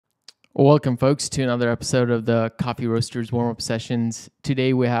Welcome, folks, to another episode of the Coffee Roasters warm-up sessions.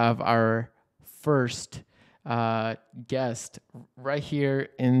 Today we have our first guest right here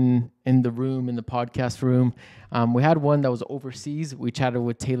in the room, in the podcast room. We had one that was overseas. We chatted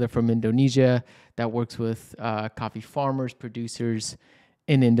with Taylor from Indonesia that works with coffee farmers, producers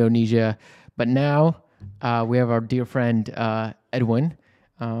in Indonesia. But now we have our dear friend Edwin.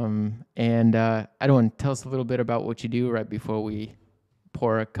 Edwin, tell us a little bit about what you do right before we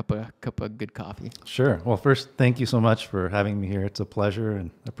pour a cup of good coffee. Sure. Well, first, thank you so much for having me here. It's a pleasure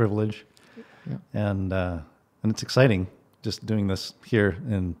and a privilege, and it's exciting just doing this here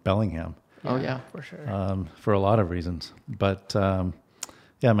in Bellingham. Oh yeah, for sure. For a lot of reasons, but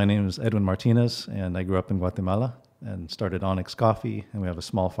my name is Edwin Martinez, and I grew up in Guatemala and started Onyx Coffee, and we have a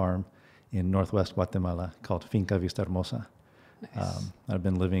small farm in northwest Guatemala called Finca Vista Hermosa. Nice. I've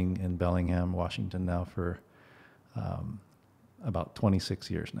been living in Bellingham, Washington now for about 26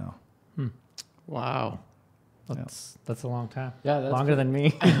 years now. Wow. That's a long time. Yeah, that's longer than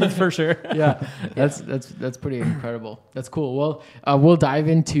me. That's for sure. Yeah, that's pretty incredible. That's cool. Well, we'll dive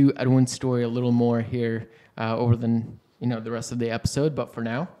into Edwin's story a little more here over the rest of the episode. But for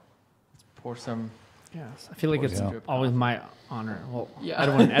now, let's pour some. Yes, I feel like it's always my honor. Well, yeah.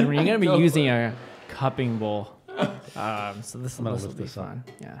 Edwin, you're gonna be using a cupping bowl, so this will be fun.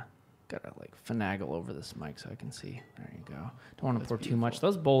 Yeah. Gotta finagle over this mic so I can see. There you go. Don't want to pour too much.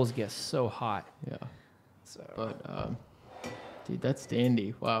 Those bowls get so hot. Yeah. But dude, that's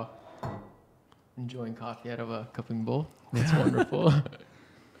dandy. Wow. Enjoying coffee out of a cupping bowl. That's wonderful.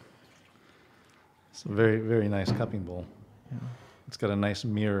 It's a very, very nice cupping bowl. Yeah. It's got a nice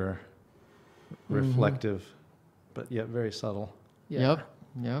mirror, reflective, but yet very subtle. Yeah.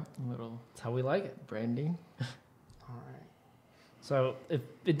 Yep. Little. That's how we like it. Branding. All right. So if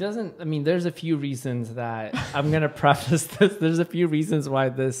it doesn't, there's a few reasons that I'm going to preface this. There's a few reasons why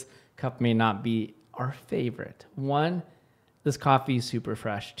this cup may not be our favorite. One, this coffee is super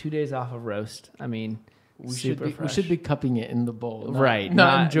fresh. 2 days off of roast. We should be cupping it in the bowl.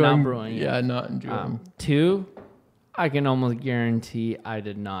 Not brewing it. Yeah, not enjoying. Two, I can almost guarantee I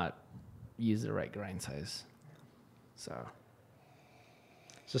did not use the right grind size. So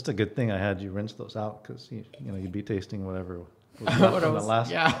it's just a good thing I had you rinse those out because you'd be tasting whatever.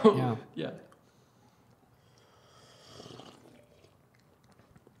 Yeah. Yeah.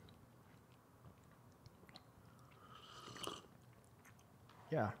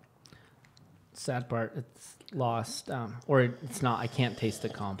 Sad part, it's lost, or it's not. I can't taste the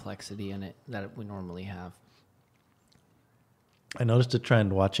complexity in it that we normally have. I noticed a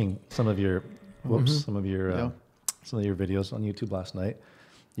trend watching some of your some of your videos on YouTube last night.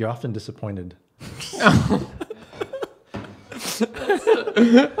 You're often disappointed.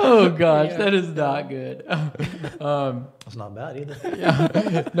 Oh gosh, that is not good. That's not bad either.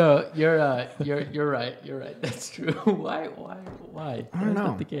 Yeah, no, you're right. You're right. That's true. Why? I don't know.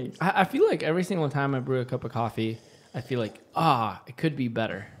 Not the case. I feel like every single time I brew a cup of coffee, I feel like it could be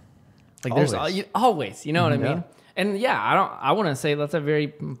better. There's always, you know what I mean? Yeah. And I want to say that's a very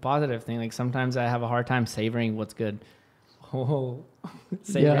positive thing. Like sometimes I have a hard time savoring what's good.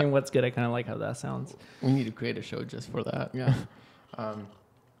 What's good. I kind of like how that sounds. We need to create a show just for that. Yeah. I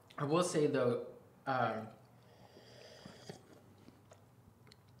will say though, I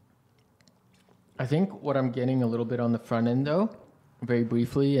think what I'm getting a little bit on the front end though, very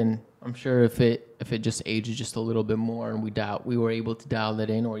briefly, and I'm sure if it just ages just a little bit more and we were able to dial that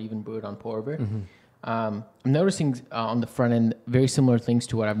in or even brew it on pour over. I'm noticing on the front end very similar things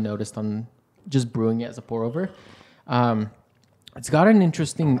to what I've noticed on just brewing it as a pour over. It's got an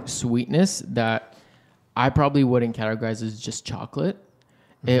interesting sweetness that I probably wouldn't categorize as just chocolate.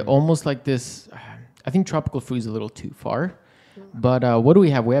 It almost like this. I think tropical fruit is a little too far. But what do we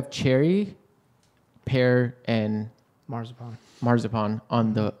have? We have cherry, pear, and marzipan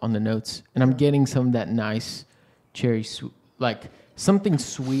on the notes, and I'm getting some of that nice cherry, like something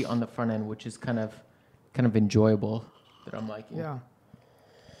sweet on the front end, which is kind of enjoyable that I'm liking. Yeah.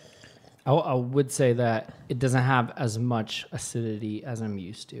 I would say that it doesn't have as much acidity as I'm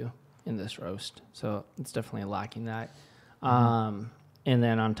used to in this roast. So it's definitely lacking that. And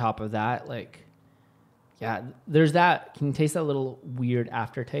then on top of that, there's that, can you taste that little weird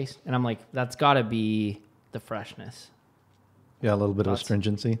aftertaste? And I'm like, that's got to be the freshness. Yeah, a little bit of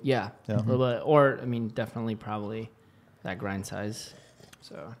astringency. Yeah. A little bit, or, definitely probably that grind size.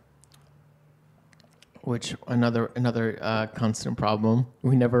 So... Which another constant problem.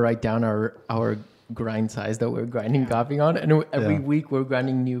 We never write down our grind size that we're grinding coffee on, and every week we're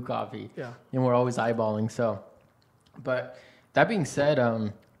grinding new coffee. Yeah, and we're always eyeballing. So, but that being said,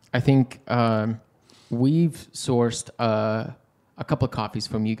 I think we've sourced a couple of coffees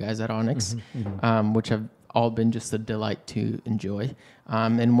from you guys at Onyx, which have all been just a delight to enjoy.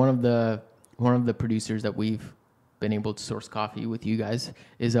 And one of the producers that we've been able to source coffee with you guys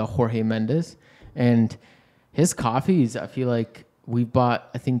is Jorge Mendez, and his coffees, I feel like we've bought,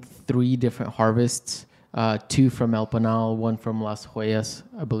 I think, 3 different harvests, 2 from El Panal, 1 from Las Joyas,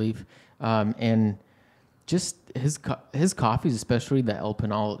 I believe, and just his coffees, especially the El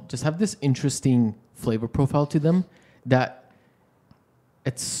Panal, just have this interesting flavor profile to them that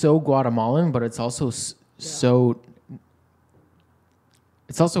it's so Guatemalan, but it's also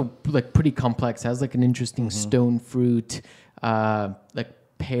it's also like pretty complex. It has like an interesting stone fruit, like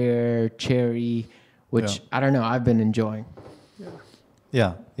pear, cherry, which I don't know, I've been enjoying.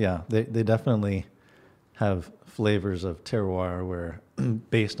 Yeah. They definitely have flavors of terroir where,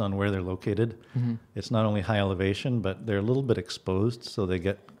 based on where they're located, it's not only high elevation, but they're a little bit exposed, so they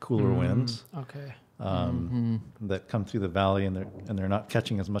get cooler winds. Okay. That come through the valley, and they're not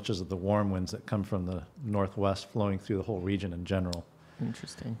catching as much as the warm winds that come from the northwest flowing through the whole region in general.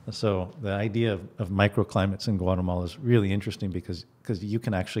 Interesting. So the idea of microclimates in Guatemala is really interesting because you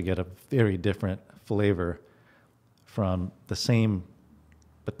can actually get a very different flavor from the same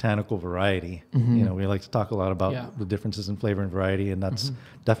botanical variety. You know, we like to talk a lot about the differences in flavor and variety, and that's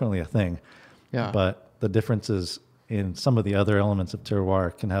definitely a thing. Yeah. But the differences in some of the other elements of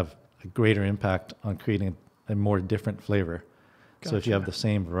terroir can have a greater impact on creating a more different flavor. So if you have the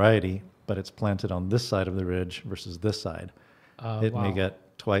same variety, but it's planted on this side of the ridge versus this side, it may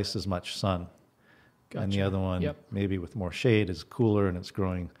get twice as much sun. And the other one, maybe with more shade, is cooler and it's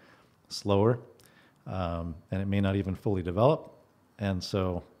growing slower. And it may not even fully develop. And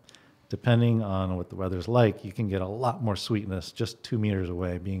so depending on what the weather's like, you can get a lot more sweetness just 2 meters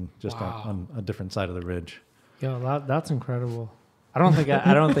away, being just on a different side of the ridge. Yo, that's incredible. I don't think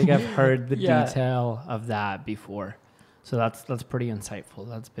I've heard the detail of that before. So that's pretty insightful.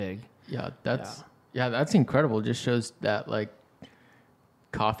 That's big. Yeah, that's incredible. It just shows that like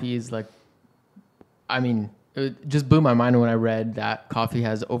coffee is like, I mean, it just blew my mind when I read that coffee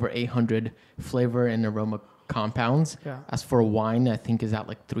has over 800 flavor and aroma compounds. Yeah. As for wine, I think is at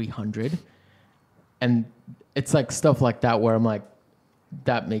like 300. And it's like stuff like that where I'm like,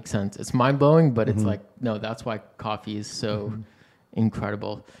 that makes sense. It's mind blowing, but it's like, no, that's why coffee is so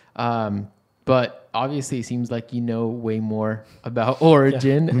incredible. But obviously it seems like you know way more about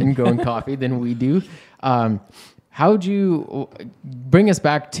origin and growing coffee than we do. How'd you bring us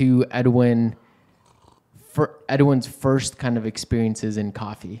back to Edwin, for Edwin's first kind of experiences in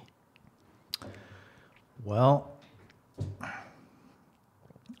coffee? Well,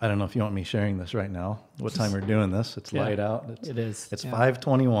 I don't know if you want me sharing this right now. What time we're doing this? It's light out. It is. It's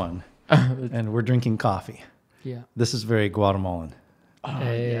 5:21, and we're drinking coffee. Yeah. This is very Guatemalan.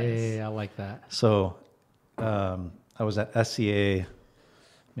 Hey, I like that. So I was at SCA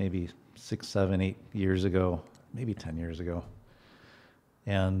maybe 6, 7, 8 years ago, maybe 10 years ago.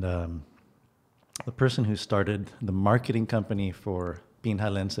 And the person who started the marketing company for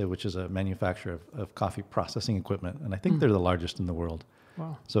Pinhalense, which is a manufacturer of coffee processing equipment, and I think they're the largest in the world.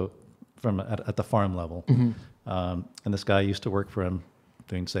 Wow. So from at the farm level. And this guy used to work for him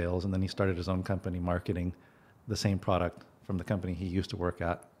doing sales, and then he started his own company marketing the same product from the company he used to work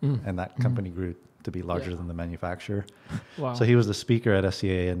at, and that company grew to be larger than the manufacturer. Wow. So he was the speaker at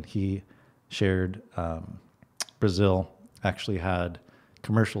SCA, and he shared Brazil actually had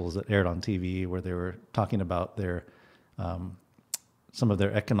commercials that aired on TV where they were talking about their some of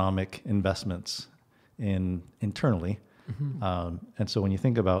their economic investments internally. And so when you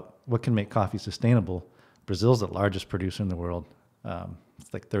think about what can make coffee sustainable, Brazil's the largest producer in the world.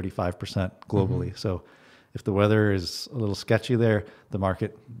 It's like 35% globally. So if the weather is a little sketchy there, the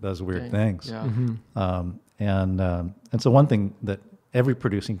market does weird things. Yeah. And so one thing that every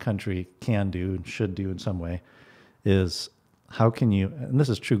producing country can do and should do in some way is how can you, and this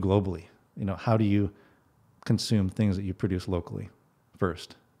is true globally, you know, how do you consume things that you produce locally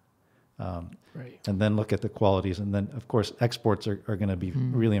first? Right. And then look at the qualities. And then, of course, exports are going to be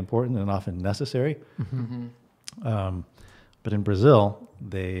really important and often necessary. But in Brazil,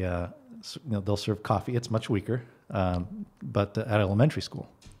 they'll serve coffee. It's much weaker, but at elementary school.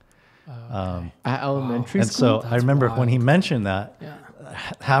 At elementary And school? so I remember when he mentioned that,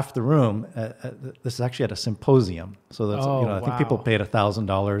 half the room, this is actually at a symposium. So that's, I think people paid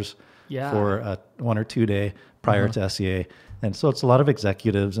 $1,000 for a 1 or 2 day prior to SCA. And so it's a lot of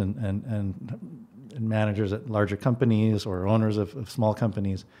executives and managers at larger companies or owners of small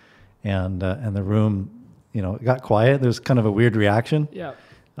companies. And the room, it got quiet. There's kind of a weird reaction. Yeah.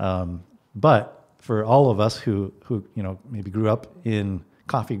 But for all of us who maybe grew up in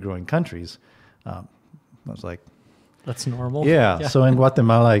coffee growing countries, I was like, That's normal. Yeah. So in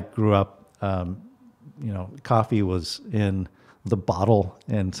Guatemala, I grew up, coffee was in the bottle,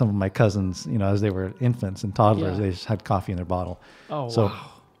 and some of my cousins, as they were infants and toddlers, they just had coffee in their bottle. Oh, so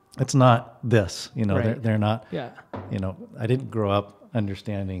wow. It's not this, Right. they're not, Yeah. I didn't grow up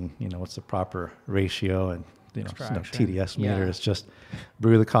understanding, what's the proper ratio and, Extraction. TDS meter. Yeah. It's just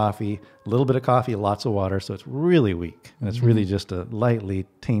brew the coffee, a little bit of coffee, lots of water. So it's really weak. And it's really just a lightly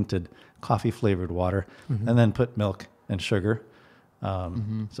tainted coffee flavored water, and then put milk and sugar. So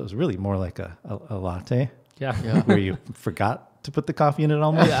it was really more like a latte Yeah. Yeah. where you forgot to put the coffee in it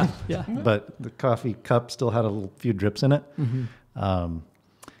almost. Yeah. Yeah. But the coffee cup still had a few drips in it.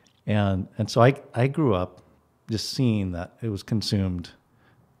 And so I grew up just seeing that it was consumed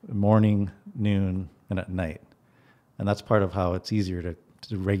morning, noon, and at night. And that's part of how it's easier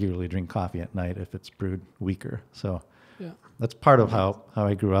to regularly drink coffee at night if it's brewed weaker. So Yeah. that's part of how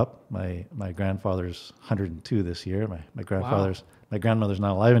I grew up. My grandfather's 102 this year. My grandmother's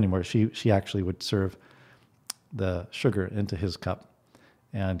not alive anymore. She actually would serve the sugar into his cup.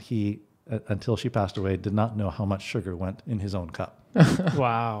 And he, until she passed away, did not know how much sugar went in his own cup.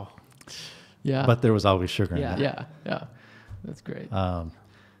 Wow. Yeah. But there was always sugar in it. yeah. Yeah. That's great.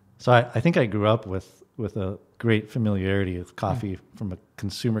 So I think I grew up with a great familiarity with coffee from a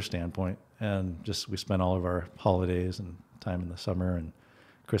consumer standpoint, and we spent all of our holidays and time in the summer and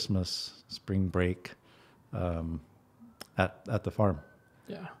Christmas, spring break at the farm.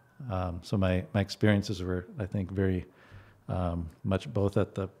 Yeah. So my experiences were, I think, very much both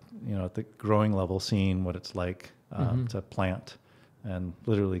at the growing level, seeing what it's like to plant and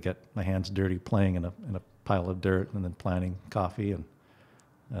literally get my hands dirty playing in a pile of dirt, and then planting coffee and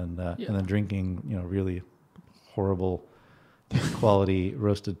then drinking really horrible quality,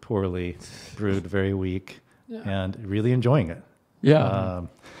 roasted poorly, brewed very weak, and really enjoying it. Yeah.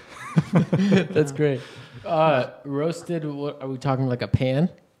 That's great. Roasted, what, are we talking like a pan?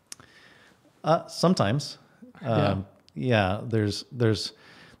 Sometimes.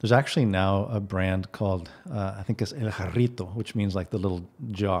 There's actually now a brand called, I think it's El Jarrito, which means like the little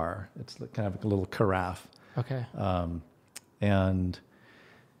jar. It's kind of like a little carafe. Okay.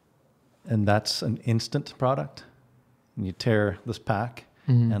 And that's an instant product. And you tear this pack,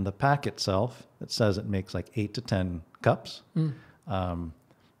 and the pack itself, it says it makes like 8 to 10 cups.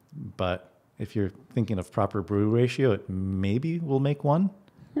 But if you're thinking of proper brew ratio, it maybe will make one.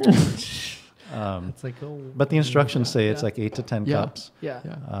 It's like, But the instructions say it's like 8 to 10 cups. Yeah.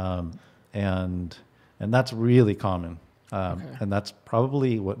 And that's really common. Okay. And that's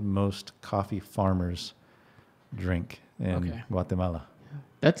probably what most coffee farmers drink in Guatemala.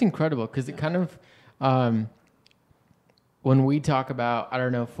 That's incredible, because it kind of, when we talk about, I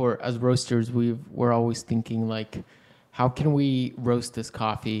don't know, as roasters, we're always thinking like, how can we roast this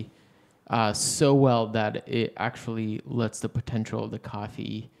coffee so well that it actually lets the potential of the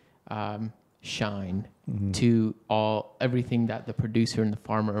coffee shine to everything that the producer and the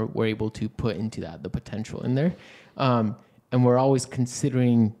farmer were able to put into that, the potential in there. And we're always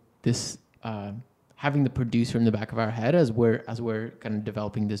considering this, having the producer in the back of our head as we're kind of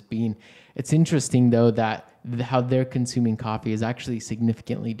developing this bean. It's interesting though that how they're consuming coffee is actually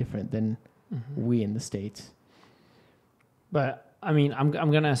significantly different than we in the States. But I mean, I'm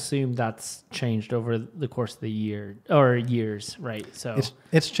going to assume that's changed over the course of the year or years, right? So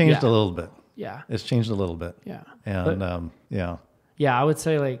it's changed a little bit. Yeah. It's changed a little bit. Yeah. And Yeah, I would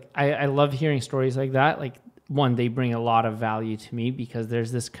say like I love hearing stories like that. Like one, they bring a lot of value to me because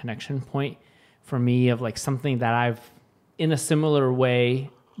there's this connection point for me of like something that I've in a similar way,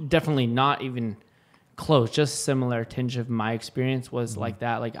 definitely not even close, just similar tinge of my experience was like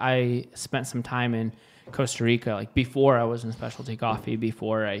that. Like I spent some time in Costa Rica, like before I was in specialty coffee,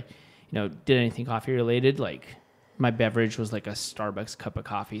 before I, did anything coffee related, like my beverage was like a Starbucks cup of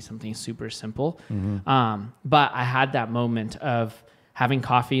coffee, something super simple. But I had that moment of having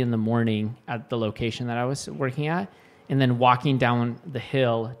coffee in the morning at the location that I was working at, and then walking down the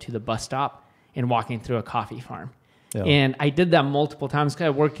hill to the bus stop and walking through a coffee farm. Yeah. And I did that multiple times because I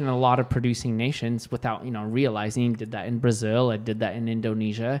worked in a lot of producing nations without, realizing. Did that in Brazil. I did that in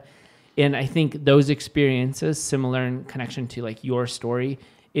Indonesia. And I think those experiences, similar in connection to like your story,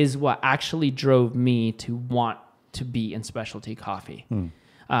 is what actually drove me to want to be in specialty coffee.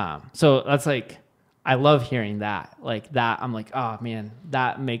 So that's like, I love hearing that. Like that, I'm like, oh man,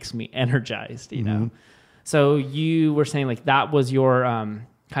 that makes me energized, So you were saying like that was your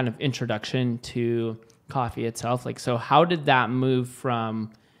kind of introduction to coffee itself. Like, so how did that move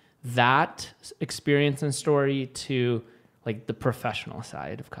from that experience and story to like the professional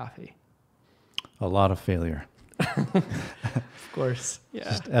side of coffee? A lot of failure. Of course. Yeah.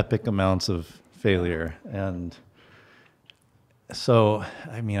 Just epic amounts of failure. And So,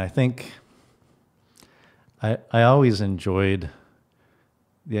 I mean, I think I always enjoyed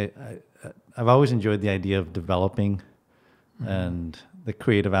I've always enjoyed the idea of developing and the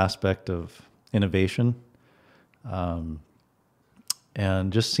creative aspect of innovation, and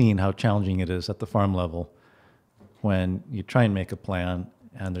just seeing how challenging it is at the farm level when you try and make a plan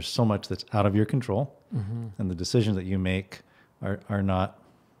and there's so much that's out of your control, and the decisions that you make are not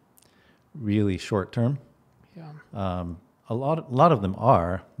really short term. Yeah. A lot of them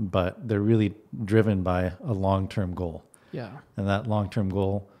are, but they're really driven by a long-term goal. Yeah. And that long-term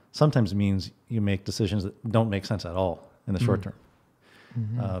goal sometimes means you make decisions that don't make sense at all in the short term.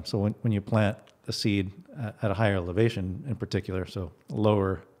 So when you plant a seed at a higher elevation in particular, so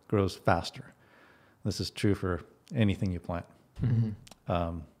lower grows faster. This is true for anything you plant.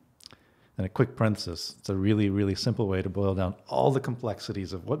 And a quick parenthesis, it's a really, really simple way to boil down all the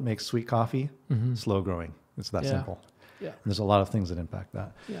complexities of what makes sweet coffee slow growing. It's that simple. Yeah. And there's a lot of things that impact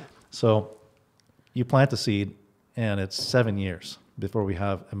that. Yeah. So you plant the seed, and it's 7 years before we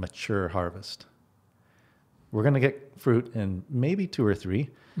have a mature harvest. We're going to get fruit in maybe 2 or 3.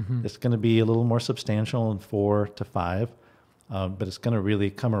 It's going to be a little more substantial in 4 to 5, but it's going to really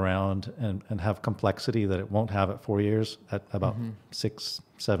come around and have complexity that it won't have at 4 years, at about 6,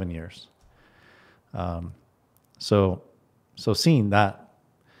 7 years. So seeing that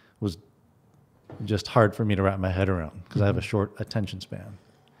was just hard for me to wrap my head around because I have a short attention span.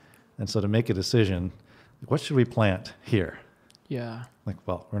 And so to make a decision, what should we plant here? Yeah. Like,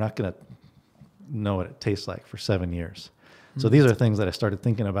 well, we're not going to know what it tastes like for 7 years. So these are things that I started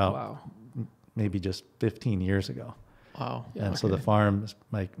thinking about maybe just 15 years ago. Wow. Yeah, and so the farm,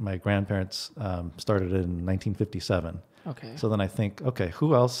 my grandparents started it in 1957. Okay. So then I think, okay,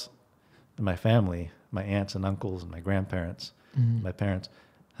 who else in my family, my aunts and uncles and my grandparents, my parents,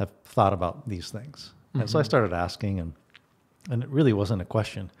 have thought about these things? And so I started asking, and it really wasn't a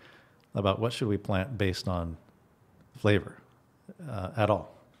question about what should we plant based on flavor at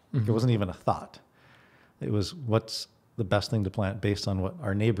all. It wasn't even a thought. It was what's the best thing to plant based on what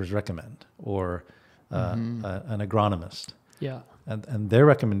our neighbors recommend, or an agronomist. Yeah. And their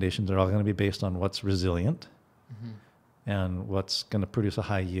recommendations are all going to be based on what's resilient and what's going to produce a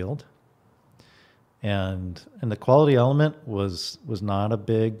high yield. And the quality element was not a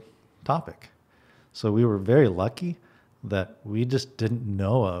big topic. So we were very lucky that we just didn't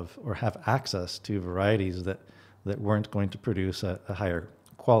know of or have access to varieties that weren't going to produce a higher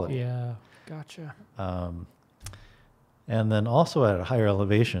quality. Yeah. Gotcha. And then also at a higher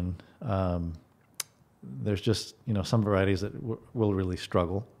elevation, there's just, some varieties that will really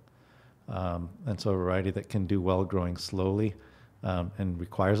struggle. And so a variety that can do well growing slowly and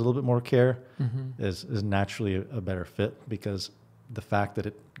requires a little bit more care is naturally a better fit, because the fact that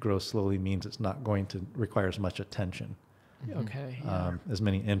it grows slowly means it's not going to require as much attention. Okay. As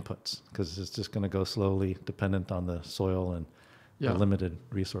many inputs, because it's just going to go slowly, dependent on the soil and the limited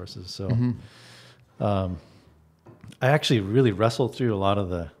resources. So I actually really wrestled through a lot of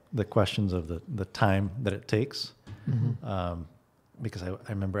the questions of the time that it takes, because I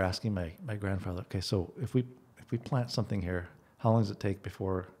remember asking my grandfather, okay, so if we plant something here, how long does it take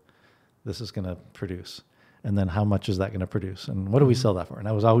before this is going to produce? And then how much is that going to produce? And what do we sell that for? And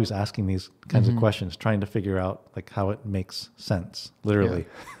I was always asking these kinds of questions, trying to figure out like how it makes sense, literally.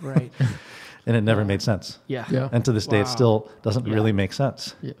 Yeah. Right. And it never made sense. Yeah. And to this day, it still doesn't really make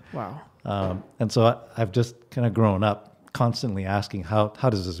sense. Yeah. Wow. And so I've just kind of grown up constantly asking, how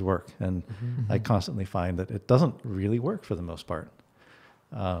does this work? And I constantly find that it doesn't really work for the most part.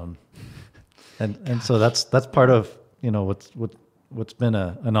 And so that's part of, what's been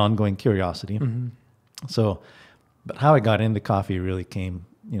an ongoing curiosity. So, but how I got into coffee really came,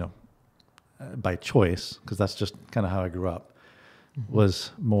 by choice, because that's just kind of how I grew up,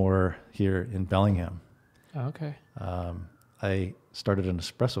 was more here in Bellingham. Okay. I started an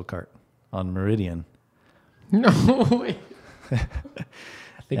espresso cart on Meridian. No way. I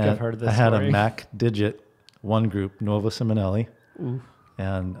think I've heard this I had story. a Mac Digit 1 group, Nuova Simonelli. Ooh.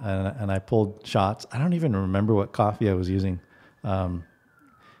 And I pulled shots. I don't even remember what coffee I was using. And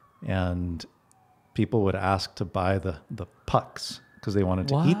people would ask to buy the pucks because they wanted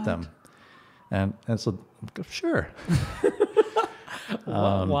to eat them. And so, sure.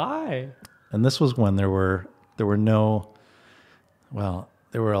 Why? And this was when there were a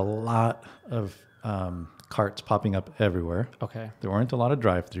lot of carts popping up everywhere. Okay. There weren't a lot of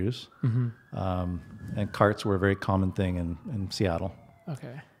drive-thrus. And carts were a very common thing in Seattle.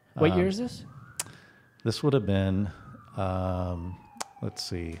 Okay. What year is this? This would have been, let's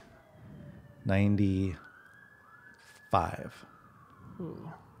see, 95.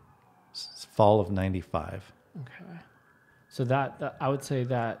 Ooh. Fall of 95. Okay. So that I would say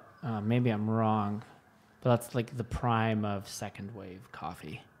that maybe I'm wrong, but that's like the prime of second wave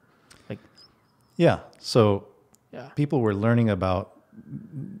coffee. Like, Yeah. So yeah. people were learning about,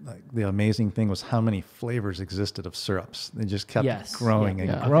 like, the amazing thing was how many flavors existed of syrups. They just kept Yes. growing Yeah.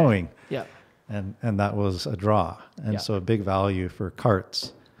 and Yeah. growing. Yeah. And that was a draw. And Yeah. so a big value for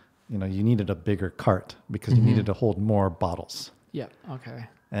carts, you know, you needed a bigger cart because you needed to hold more bottles. Yeah. Okay.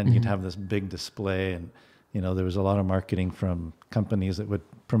 And you'd have this big display. And, you know, there was a lot of marketing from companies that would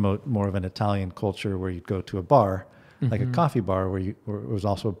promote more of an Italian culture where you'd go to a bar, like a coffee bar, where it was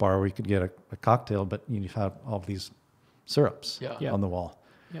also a bar where you could get a cocktail, but you had all of these syrups Yeah. on the wall.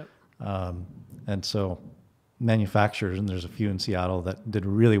 Yep. And so manufacturers, and there's a few in Seattle that did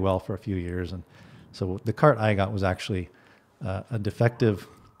really well for a few years. And so the cart I got was actually a defective,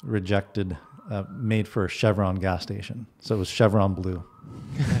 rejected, made for a Chevron gas station. So it was Chevron blue.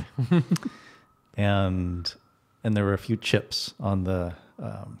 and there were a few chips on the,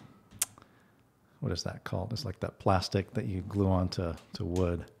 what is that called? It's like that plastic that you glue onto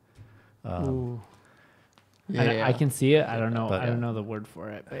wood. Ooh. Yeah. I can see it. I don't know. But, I don't know the word for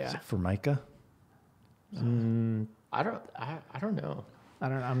it, but Is yeah. it Formica? I don't know.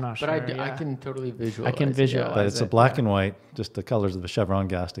 I'm not But sure. I can totally visualize. I can it, visualize But it's a it, black yeah. and white, just the colors of the Chevron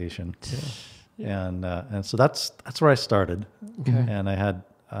gas station. Yeah. And so that's where I started. Okay. And I had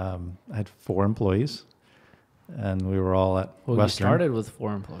 4 employees, and we were all at Well, Western. you started with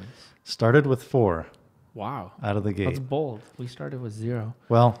 4 employees. Started with 4 Wow. out of the That's gate. bold. We started with 0.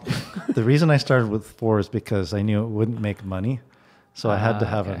 Well, the reason I started with 4 is because I knew it wouldn't make money, so I had to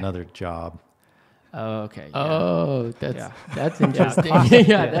have okay. another job. Oh, okay. Yeah. Oh, Yeah. that's interesting. classic.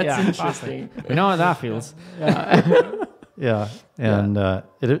 Yeah, that's Yeah, interesting. We know how that feels. Yeah, and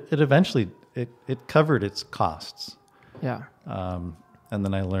it eventually it covered its costs. Yeah. And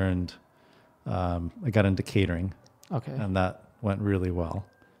then I learned, I got into catering, Okay. and that went really well.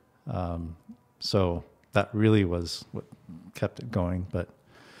 So that really was what kept it going. But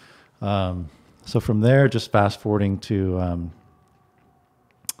so from there, just fast forwarding to,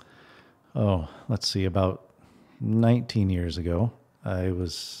 let's see, about 19 years ago,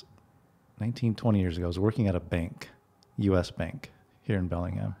 20 years ago, I was working at a bank, U.S. bank here in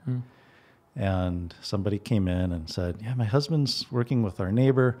Bellingham. And somebody came in and said, yeah, my husband's working with our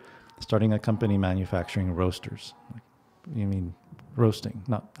neighbor, starting a company manufacturing roasters. Like, you mean roasting,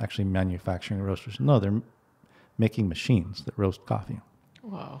 not actually manufacturing roasters? No, they're making machines that roast coffee.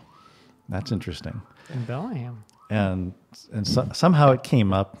 Wow. That's interesting. In Bellingham. And somehow it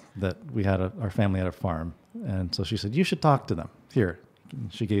came up that we had our family had a farm. And so she said, you should talk to them. Here.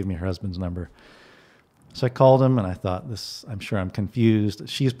 And she gave me her husband's number. So I called him, and I thought, I'm sure I'm confused.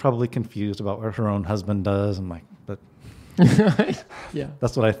 She's probably confused about what her own husband does. I'm like, but Yeah.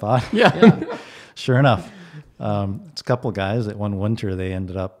 that's what I thought. Yeah. Sure enough. It's a couple of guys that one winter they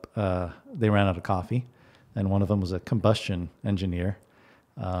ended up, they ran out of coffee, and one of them was a combustion engineer.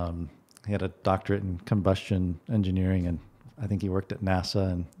 He had a doctorate in combustion engineering, and I think he worked at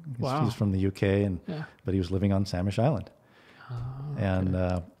NASA, and he's from the UK, but he was living on Samish Island.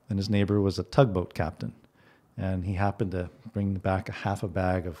 And his neighbor was a tugboat captain, and he happened to bring back half a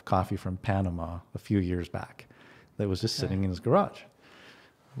bag of coffee from Panama a few years back that was just sitting in his garage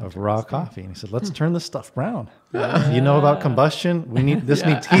of raw coffee. And he said, let's turn this stuff brown. You know about combustion? This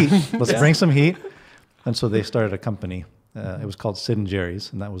needs heat. Let's bring some heat. And so they started a company. It was called Sid and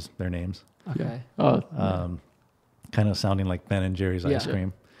Jerry's, and that was their names. Okay. Oh, Kind of sounding like Ben and Jerry's ice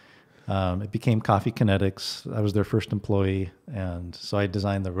cream. It became Coffee Kinetics. I was their first employee, and so I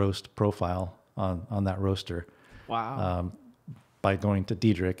designed the roast profile on that roaster. Wow. By going to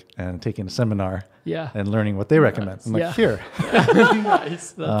Diedrich and taking a seminar Yeah. and learning what they recommend. I'm like, Yeah. here.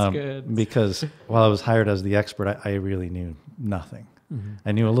 Nice. That's good. Because while I was hired as the expert, I really knew nothing.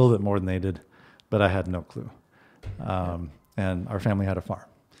 I knew a little bit more than they did, but I had no clue. And our family had a farm.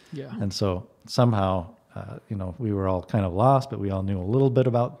 Yeah. And so somehow, we were all kind of lost, but we all knew a little bit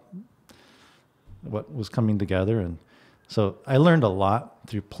about what was coming together. And so I learned a lot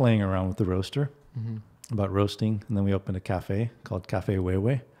through playing around with the roaster about roasting. And then we opened a cafe called Cafe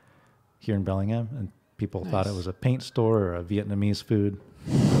Weiwei here in Bellingham. And people thought it was a paint store or a Vietnamese food.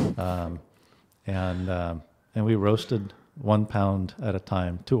 And we roasted 1 pound at a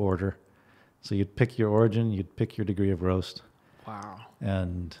time to order. So you'd pick your origin, you'd pick your degree of roast. Wow.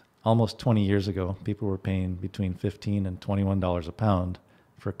 And almost 20 years ago, people were paying between $15 and $21 a pound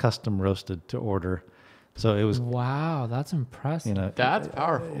for custom roasted to order. So it was, Wow, that's impressive. that's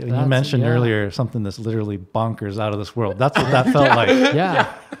powerful. you That's- mentioned yeah. earlier something that's literally bonkers out of this world. That's what that felt like.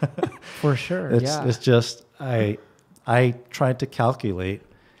 Yeah. For sure. It's just, I tried to calculate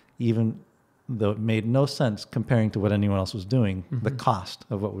even though it made no sense comparing to what anyone else was doing, the cost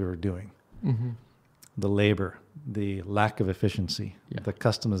of what we were doing, the labor, the lack of efficiency, the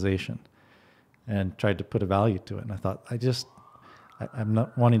customization, and tried to put a value to it. And I thought, I'm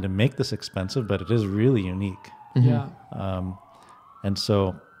not wanting to make this expensive, but it is really unique. Yeah. And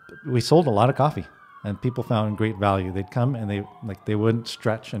so we sold a lot of coffee, and people found great value. They'd come and they wouldn't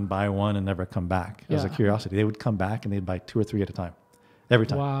stretch and buy one and never come back as a curiosity. They would come back and they'd buy 2 or 3 at a time, every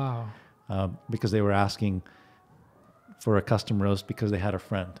time. Wow. Because they were asking for a custom roast because they had a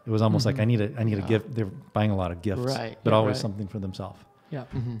friend. It was almost like I need a gift. They're buying a lot of gifts, but always something for themselves. Yeah.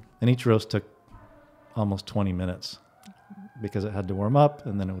 And each roast took almost 20 minutes because it had to warm up,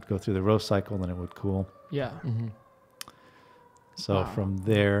 and then it would go through the roast cycle, and then it would cool. Yeah. So from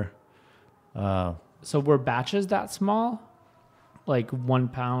there, so were batches that small? Like 1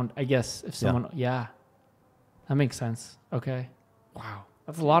 pound, I guess, if someone, that makes sense. Okay. Wow.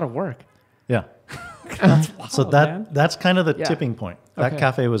 That's a lot of work. Yeah. That's wild, So man. that's kind of the tipping point. That Okay.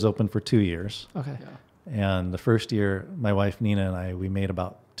 cafe was open for 2 years. Okay. And the first year, my wife, Nina, and we made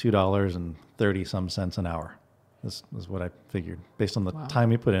about $2.30 an hour. This is what I figured based on the time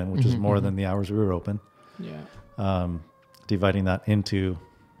we put in, which is more than the hours we were open. Yeah. Dividing that into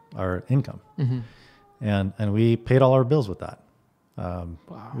our income. And we paid all our bills with that.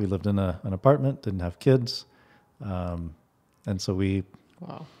 Wow. We lived in an apartment, didn't have kids. And so we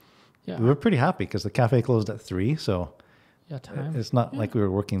were pretty happy because the cafe closed at 3. So time. it's not like we were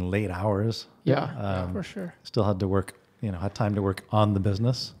working late hours. For sure. Still had to work, had time to work on the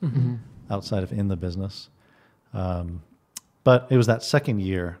business outside of in the business. But it was that second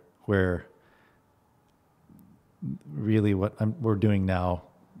year where really what we're doing now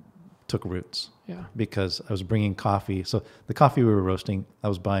took roots. Yeah. Because I was bringing coffee. So the coffee we were roasting, I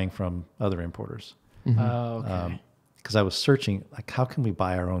was buying from other importers. Oh, okay. Because I was searching, like, how can we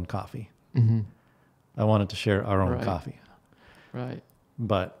buy our own coffee? I wanted to share our own coffee. Right.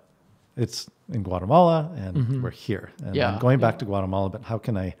 But it's in Guatemala, and we're here. And I'm going back to Guatemala, but how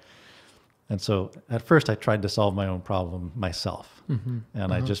can I? And so at first I tried to solve my own problem myself.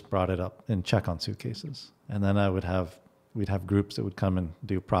 And I just brought it up in check-on suitcases. And then we'd have groups that would come and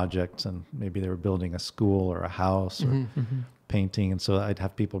do projects, and maybe they were building a school or a house or painting. And so I'd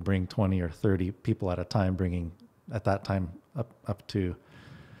have people bring 20 or 30 people at a time, bringing at that time up to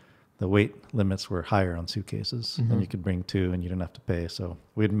the weight limits were higher on suitcases, and you could bring 2 and you didn't have to pay. So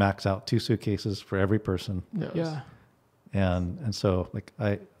we'd max out 2 suitcases for every person. Yeah. And so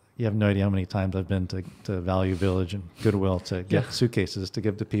you have no idea how many times I've been to Value Village and Goodwill to get suitcases to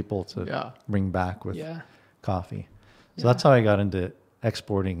give to people to bring back with coffee. So that's how I got into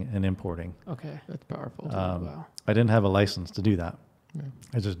exporting and importing. Okay. That's powerful. Wow. I didn't have a license to do that.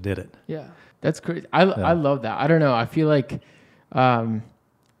 I just did it. Yeah. That's crazy. I love that. I don't know. I feel like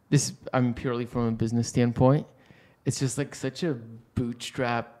this, I'm purely from a business standpoint. It's just like such a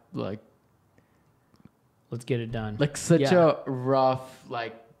bootstrap, like, Let's get it done. like such a rough,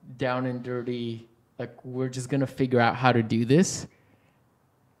 like down and dirty, like we're just going to figure out how to do this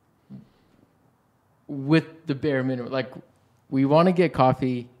with the bare minimum. Like, we want to get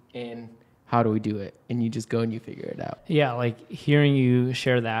coffee, and how do we do it? And you just go and you figure it out. Yeah, like hearing you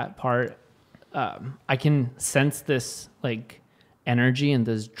share that part, I can sense this like energy and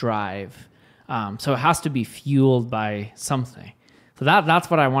this drive. So it has to be fueled by something. So that's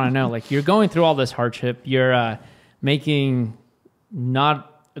what I want to know. Like, you're going through all this hardship. You're making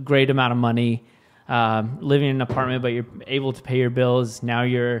not a great amount of money, living in an apartment, but you're able to pay your bills. Now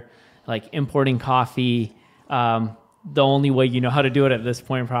you're like importing coffee. The only way you know how to do it at this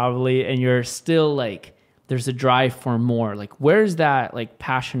point, probably. And you're still like, there's a drive for more. Like, where's that like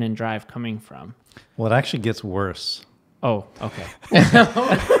passion and drive coming from? Well, it actually gets worse. Oh, okay.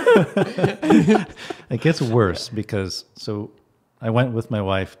 It gets worse because I went with my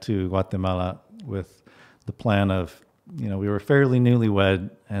wife to Guatemala with the plan of, we were fairly newlywed,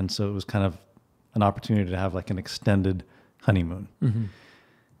 and so it was kind of an opportunity to have like an extended honeymoon.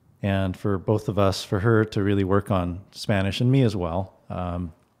 And for both of us, for her to really work on Spanish and me as well.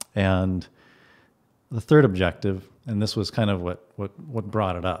 And the third objective, and this was kind of what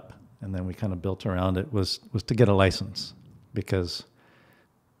brought it up, and then we kind of built around it, was to get a license, because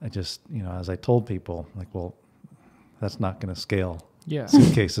I just, as I told people, like, well, that's not going to scale. Yeah,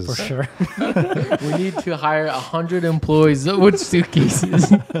 suitcases. For sure. We need to hire 100 employees with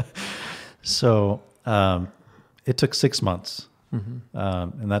suitcases. So it took 6 months.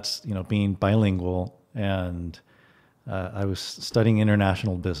 And that's, being bilingual, and I was studying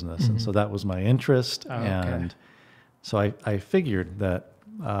international business. And so that was my interest. Oh, and so I figured that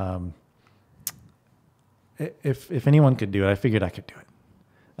if anyone could do it, I figured I could do it.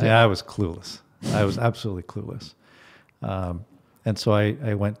 I was clueless. I was absolutely clueless. And so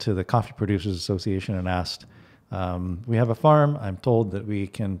I went to the Coffee Producers Association and asked, we have a farm. I'm told that we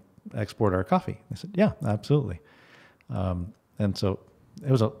can export our coffee. They said, yeah, absolutely. And so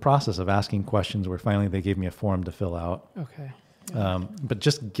it was a process of asking questions where finally they gave me a form to fill out. Okay. But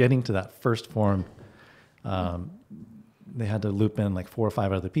just getting to that first form, they had to loop in like 4 or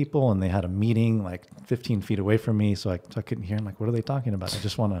 5 other people, and they had a meeting like 15 feet away from me, so I couldn't hear. I'm like, what are they talking about? I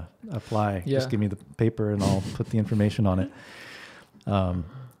just want to apply. Yeah. Just give me the paper and I'll put the information on it.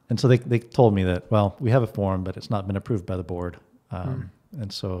 And so they told me that, well, we have a form, but it's not been approved by the board.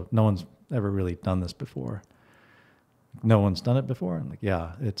 And so no one's ever really done this before. No one's done it before? I'm like,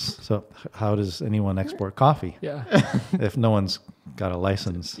 yeah, so how does anyone export coffee? Yeah. If no one's got a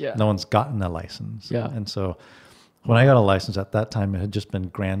license, Yeah. no one's gotten a license. Yeah. And so when I got a license at that time, it had just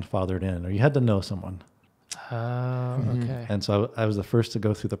been grandfathered in, or you had to know someone. Okay. And so I was the first to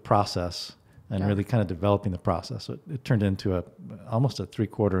go through the process and Yeah. really kind of developing the process. So it turned into almost a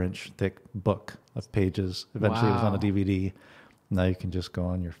 3/4 inch thick book of pages. Eventually it was on a Wow. DVD. Now you can just go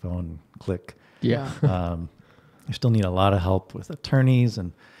on your phone and click. Yeah. You still need a lot of help with attorneys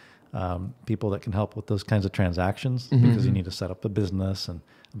and people that can help with those kinds of transactions, because you need to set up a business and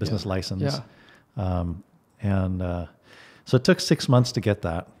a business license. Yeah. So it took 6 months to get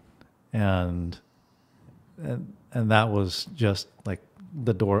that. And that was just like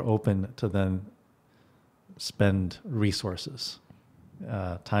the door open to then spend resources,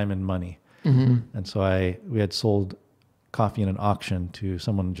 time and money. And so we had sold coffee in an auction to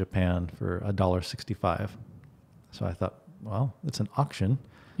someone in Japan for $1.65. So I thought, well, it's an auction,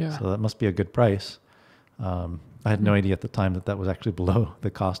 Yeah. so that must be a good price. I had no idea at the time that was actually below the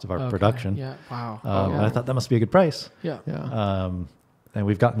cost of our Okay. production. Yeah. Wow. But I thought that must be a good price. Yeah. Yeah. And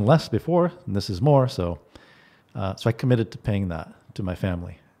we've gotten less before, and this is more. So I committed to paying that to my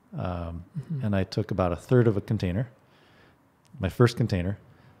family. And I took about 1/3 of a container, my first container,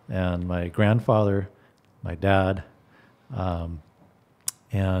 and my grandfather, my dad,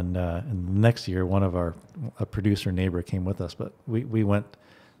 and the next year, a producer neighbor came with us, but we went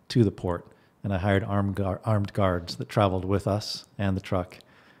to the port, and I hired armed guards that traveled with us and the truck,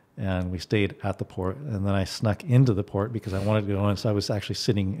 and we stayed at the port. And then I snuck into the port because I wanted to go in. So I was actually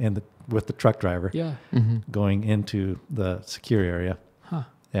sitting with the truck driver, Yeah. going into the secure area. Huh.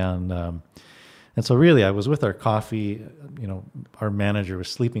 And so really I was with our coffee, our manager was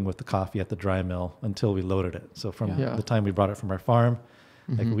sleeping with the coffee at the dry mill until we loaded it. So from Yeah. the time we brought it from our farm,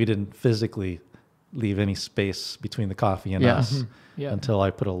 like we didn't physically leave any space between the coffee and Yeah. us Yeah. until I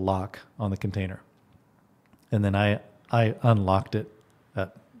put a lock on the container. And then I unlocked it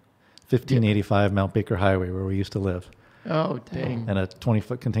at 1585 Mount Baker Highway, where we used to live. Oh, dang. And a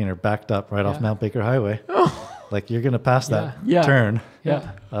 20-foot container backed up right off Yeah. Mount Baker Highway. Like, you're going to pass that Yeah. turn.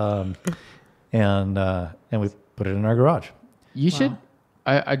 Yeah. And we put it in our garage. You should.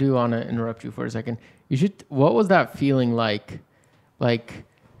 Wow. I do want to interrupt you for a second. You should. What was that feeling like? Like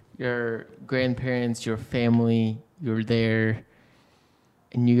your grandparents, your family, you're there,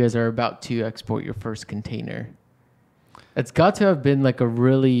 and you guys are about to export your first container. It's got to have been like a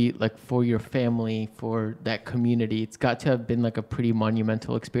really, like, for your family, for that community, it's got to have been like a pretty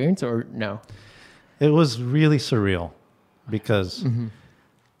monumental experience, or no? It was really surreal because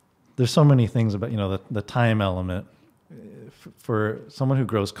there's so many things about, the time element. For someone who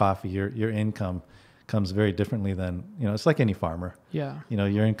grows coffee, your income comes very differently than, it's like any farmer. Yeah.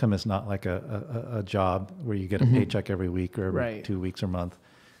 Your income is not like a job where you get a paycheck every week or every Right. 2 weeks or month.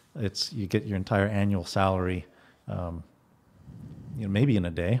 You get your entire annual salary, maybe in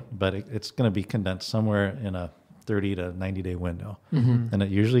a day, but it's going to be condensed somewhere in a 30 to 90 day window. And it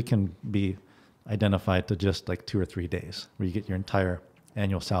usually can be identified to just like 2 or 3 days where you get your entire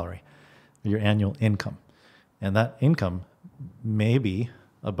annual salary, your annual income. And that income may be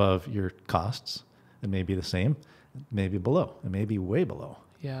above your costs. It may be the same, it may be below, it may be way below.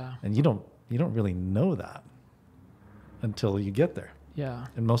 Yeah. And you don't really know that until you get there. Yeah.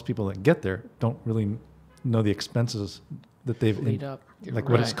 And most people that get there don't really know the expenses that they've Lead up. like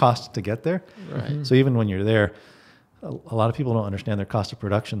what it's Right. cost to get there. Right. So even when you're there, a lot of people don't understand their cost of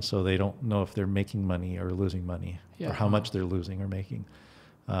production, so they don't know if they're making money or losing money, Yeah. or how much they're losing or making.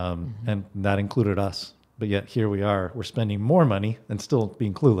 And that included us. But yet here we are, we're spending more money and still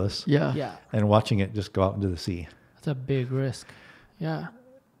being clueless, Yeah. Yeah. and watching it just go out into the sea. That's a big risk. Yeah.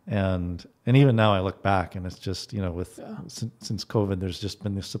 And even now I look back, and it's just, with Yeah. since COVID, there's just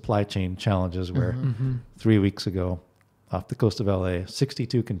been these supply chain challenges where 3 weeks ago, off the coast of LA,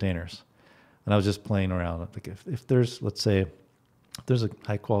 62 containers. And I was just playing around. Like, if there's, let's say, if there's a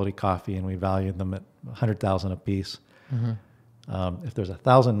high quality coffee and we value them at 100,000 a piece, If there's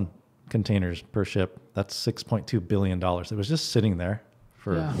 1,000 containers per ship, that's $6.2 billion. It was just sitting there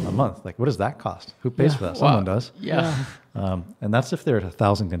for a month. Like, what does that cost? Who pays for that? Someone does. Yeah. And that's if they're at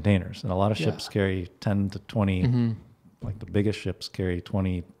 1,000 containers. And a lot of ships carry 10 to 20, like the biggest ships carry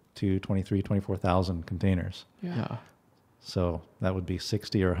 22, 23, 24,000 containers. Yeah. So that would be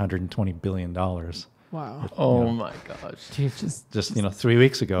 60 or $120 billion. Wow. Oh my gosh. Just 3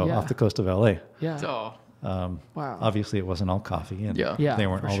 weeks ago off the coast of LA. Yeah. Oh. Wow. Obviously it wasn't all coffee and they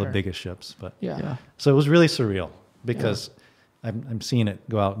weren't all the biggest ships, but so it was really surreal because I'm seeing it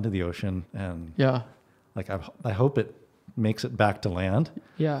go out into the ocean and like I hope it makes it back to land.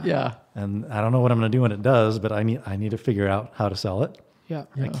 Yeah. Yeah. And I don't know what I'm going to do when it does, but I need to figure out how to sell it. Yeah.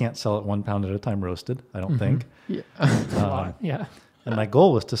 I can't sell it 1 pound at a time roasted, I don't think. Yeah. Yeah. And my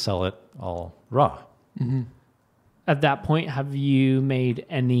goal was to sell it all raw. At that point, have you made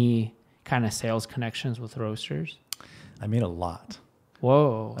any kind of sales connections with roasters? I made a lot.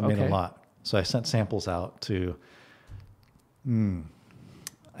 Whoa. I made a lot. So I sent samples out to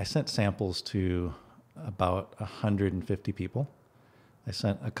about 150 people. I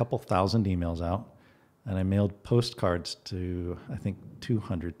sent a couple thousand emails out, and I mailed postcards to, I think,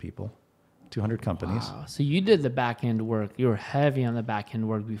 200 people, 200 companies. Wow. So you did the back end work. You were heavy on the back end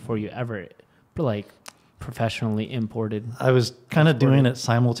work before you ever like professionally imported. I was kind of doing it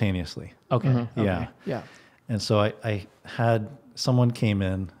simultaneously. Okay. Yeah. Yeah. And so I had someone came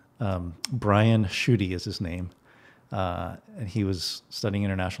in, Brian Schutte is his name. And he was studying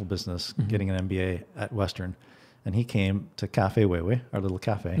international business, getting an MBA at Western. And he came to Cafe Wewe, our little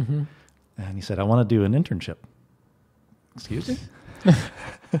cafe. And he said, I want to do an internship. Excuse me?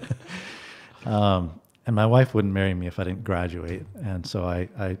 And my wife wouldn't marry me if I didn't graduate. And so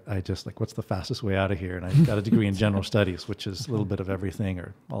I just like, what's the fastest way out of here? And I got a degree in general studies, which is a little bit of everything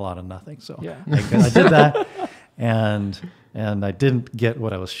or a lot of nothing. So I did that. And I didn't get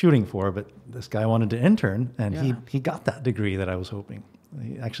what I was shooting for, but this guy wanted to intern, and he got that degree that I was hoping.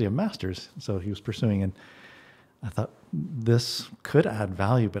 Actually, a master's, so he was pursuing. And I thought, this could add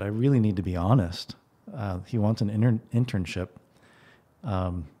value, but I really need to be honest. He wants an internship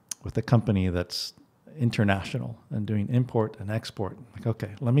with a company that's international and doing import and export. Like,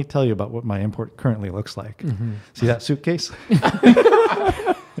 okay, let me tell you about what my import currently looks like. See that suitcase?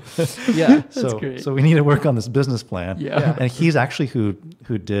 That's great. So we need to work on this business plan. Yeah. And he's actually who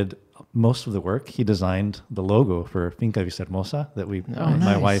did most of the work. He designed the logo for Finca Vista Hermosa that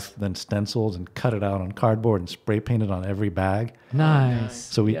my wife then stenciled and cut it out on cardboard and spray painted on every bag. Nice.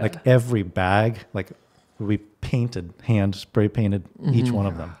 So we like every bag, like we painted, hand spray painted each one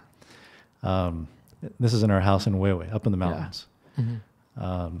of them. This is in our house in Wewe, up in the mountains.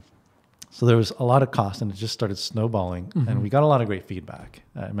 So there was a lot of cost, and it just started snowballing, and we got a lot of great feedback.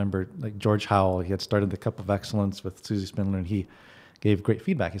 I remember like George Howell, he had started the Cup of Excellence with Susie Spindler, and he gave great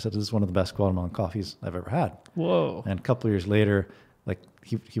feedback. He said, this is one of the best Guatemalan coffees I've ever had. Whoa. And a couple of years later, like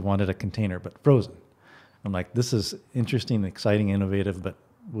he wanted a container, but frozen. I'm like, this is interesting, exciting, innovative, but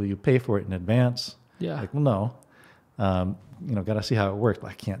will you pay for it in advance? Yeah. Like, well, no. Got to see how it works,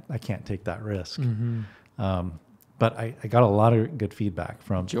 but I can't take that risk. But I got a lot of good feedback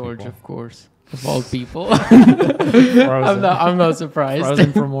from George, people. of course, of all people. I'm not surprised.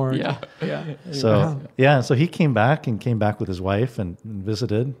 Frozen for more. Yeah. So he came back with his wife and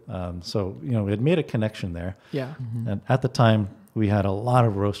visited. So we had made a connection there. Yeah. And at the time, we had a lot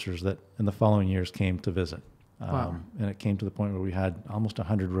of roasters that in the following years came to visit. Wow. And it came to the point where we had almost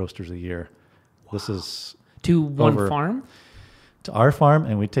 100 roasters a year. Wow. This is to one farm? To our farm,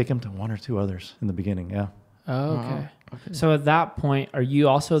 and we'd take them to one or two others in the beginning, yeah. Oh, okay. So at that point, are you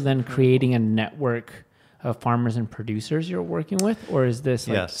also then creating a network of farmers and producers you're working with? Or is this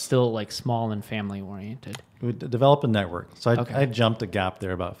still like small and family oriented? We develop a network. So I jumped a gap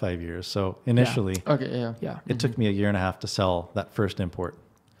there about 5 years. So initially, it took me a year and a half to sell that first import.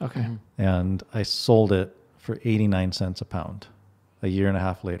 Okay. And I sold it for 89 cents a pound a year and a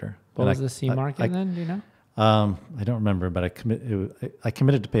half later. What was the C market then? Do you know? I don't remember, but I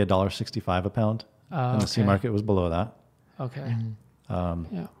committed to pay $1.65 a pound. And the C market was below that. Okay.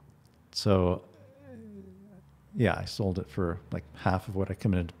 So, I sold it for like half of what I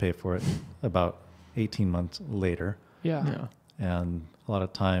committed to pay for it about 18 months later. Yeah. And a lot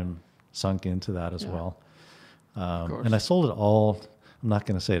of time sunk into that as well. And I sold it all, I'm not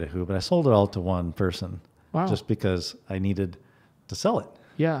going to say to who, but I sold it all to one person. Wow. Just because I needed to sell it.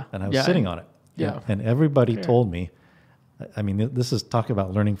 Yeah. And I was sitting on it. Yeah. And everybody told me, I mean, this is talk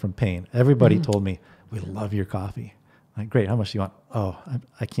about learning from pain. Everybody told me, we love your coffee. I'm like, great, how much do you want? Oh,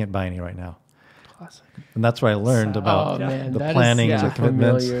 I can't buy any right now. Classic. And that's where I learned about the planning and the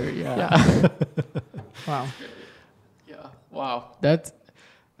commitments. Yeah. Wow. Wow. That's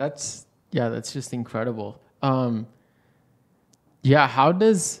just incredible. Yeah,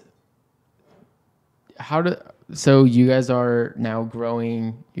 so you guys are now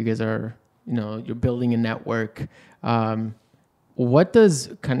growing, you guys are, you're building a network. What does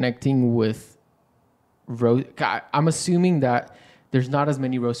connecting with I'm assuming that there's not as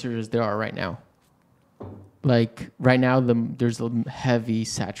many roasters as there are right now. Like right now, there's a heavy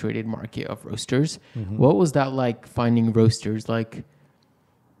saturated market of roasters. Mm-hmm. What was that like finding roasters? Like,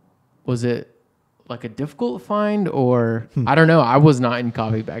 was it like a difficult find, or I don't know. I was not in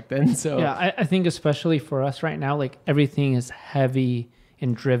coffee back then, so yeah. I think especially for us right now, like everything is heavy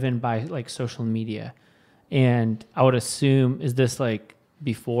and driven by like social media, and I would assume, is this like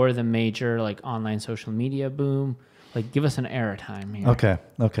before the major like online social media boom? Like, give us an era time here. Okay.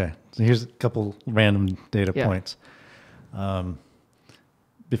 So here's a couple random data points.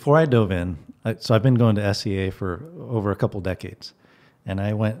 Before I dove in, so I've been going to SCA for over a couple decades, and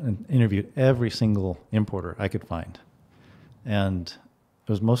I went and interviewed every single importer I could find. And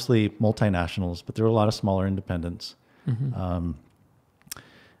it was mostly multinationals, but there were a lot of smaller independents. Mm-hmm.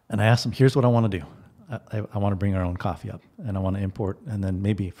 And I asked them, here's what I want to do. I want to bring our own coffee up, and I want to import, and then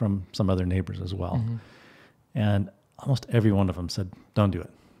maybe from some other neighbors as well. Mm-hmm. And almost every one of them said, don't do it.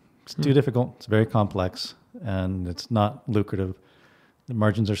 It's too difficult. It's very complex, and it's not lucrative. The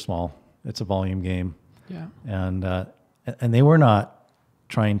margins are small. It's a volume game. Yeah. And they were not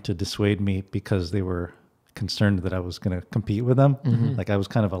trying to dissuade me because they were concerned that I was going to compete with them. Mm-hmm. Like I was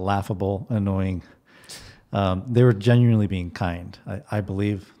kind of a laughable, annoying. They were genuinely being kind, I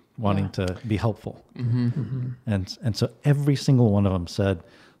believe, wanting to be helpful. Mm-hmm. Mm-hmm. And so every single one of them said,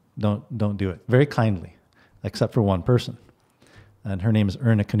 don't do it, very kindly, except for one person. And her name is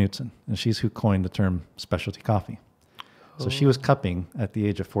Erna Knudsen, and she's who coined the term specialty coffee. So she was cupping at the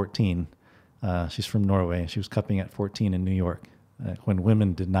age of 14. She's from Norway. She was cupping at 14 in New York when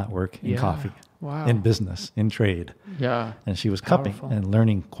women did not work in coffee, in business, in trade. Yeah. And she was cupping and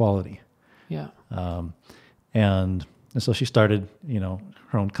learning quality. Yeah. And so she started,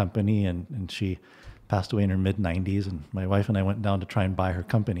 her own company, and she passed away in her mid-90s. And my wife and I went down to try and buy her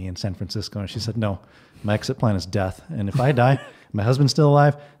company in San Francisco. And she said, no, my exit plan is death. And if I die, my husband's still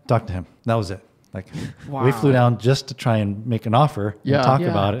alive, talk to him. That was it. Like, we flew down just to try and make an offer and talk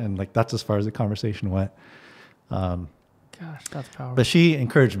about it. And like, that's as far as the conversation went. Gosh, that's powerful. But she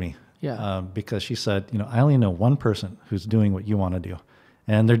encouraged me because she said, I only know one person who's doing what you want to do,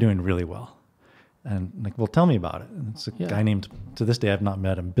 and they're doing really well. And like, well, tell me about it. And it's a guy named, to this day, I've not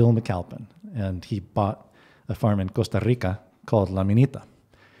met him, Bill McAlpin. And he bought a farm in Costa Rica called La Minita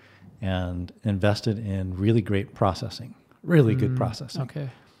and invested in really great processing, really good processing. Okay.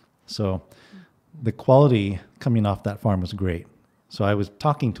 So the quality coming off that farm was great. So I was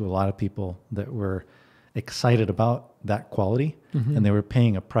talking to a lot of people that were excited about that quality, and they were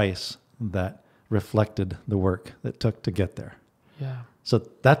paying a price that reflected the work that took to get there. Yeah. So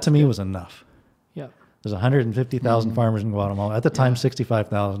that to me was enough. Yeah. There's 150,000 farmers in Guatemala. At the time,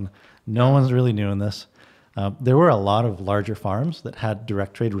 65,000. No one's really doing this. There were a lot of larger farms that had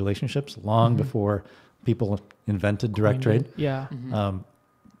direct trade relationships long before people invented direct trade. Yeah.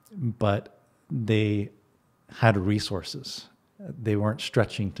 But they had resources. They weren't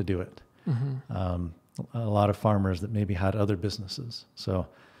stretching to do it. A lot of farmers that maybe had other businesses. So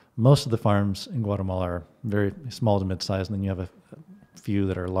most of the farms in Guatemala are very small to mid-sized, and then you have a few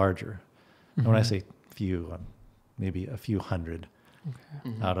that are larger. And when I say few, maybe a few hundred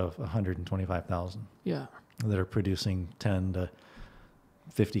out of 125,000 that are producing 10 to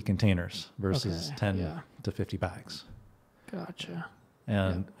 50 containers versus 10 to 50 bags. Gotcha.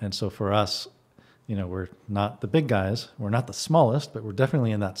 And so for us, we're not the big guys. We're not the smallest, but we're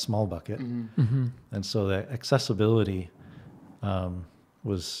definitely in that small bucket. And so the accessibility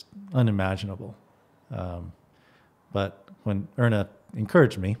was unimaginable. But when Erna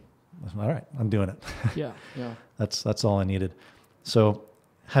encouraged me, I said, all right, I'm doing it. Yeah. That's all I needed. So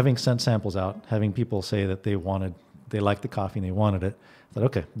having sent samples out, having people say that they liked the coffee and they wanted it, I thought,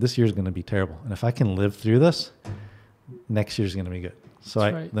 okay, this year's going to be terrible. And if I can live through this, next year's going to be good.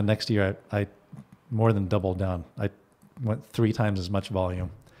 So the next year I more than doubled down. I went 3 times as much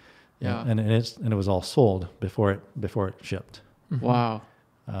volume. Yeah. And it was all sold before it shipped. Wow.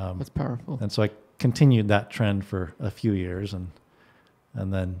 That's powerful. And so I continued that trend for a few years, and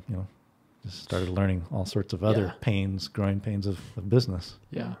then, just started learning all sorts of other growing pains of business.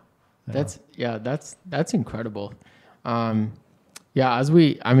 Yeah. That's incredible.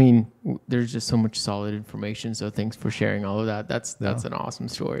 There's just so much solid information. So thanks for sharing all of that. That's an awesome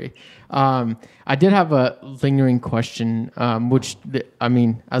story. I did have a lingering question, as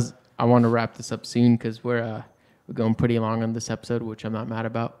I want to wrap this up soon because we We're going pretty long on this episode, which I'm not mad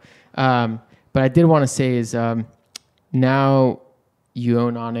about. But I did want to say is now you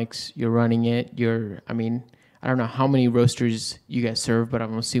own Onyx, you're running it. I don't know how many roasters you guys serve, but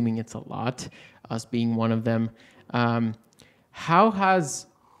I'm assuming it's a lot, us being one of them. How has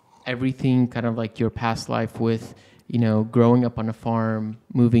everything kind of like your past life with, growing up on a farm,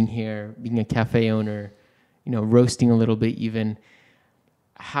 moving here, being a cafe owner, roasting a little bit even,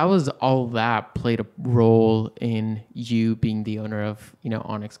 how has all that played a role in you being the owner of,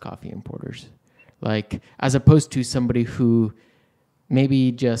 Onyx Coffee Importers? Like, as opposed to somebody who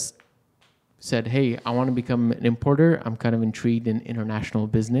maybe just said, hey, I want to become an importer. I'm kind of intrigued in international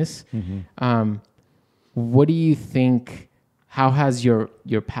business. Mm-hmm. What do you think, how has your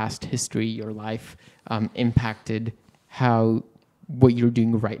past history, your life impacted what you're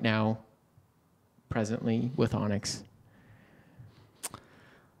doing right now, presently with Onyx?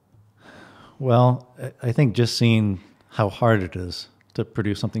 Well, I think just seeing how hard it is to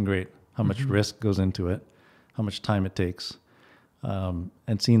produce something great, how much risk goes into it, how much time it takes, and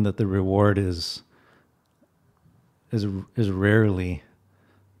seeing that the reward is rarely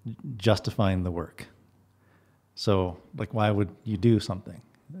justifying the work. So, like, why would you do something?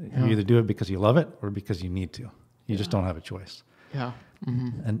 You either do it because you love it or because you need to. You just don't have a choice. Yeah.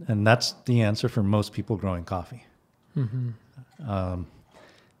 Mm-hmm. And that's the answer for most people growing coffee. Mm-hmm.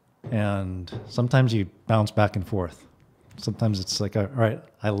 And sometimes you bounce back and forth. Sometimes it's like, all right,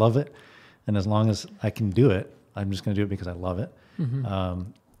 I love it, and as long as I can do it, I'm just going to do it because I love it.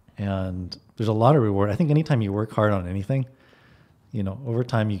 Mm-hmm. And there's a lot of reward. I think anytime you work hard on anything, over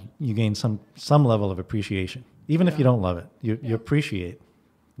time you gain some level of appreciation. Even if you don't love it, you appreciate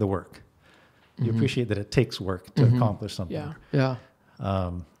the work. You appreciate that it takes work to accomplish something. Yeah.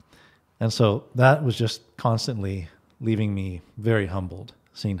 And so that was just constantly leaving me very humbled,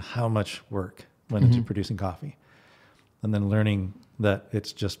 seeing how much work went into producing coffee, and then learning that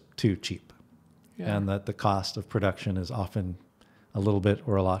it's just too cheap, and that the cost of production is often a little bit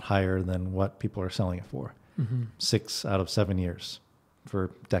or a lot higher than what people are selling it for. 6 out of 7 years,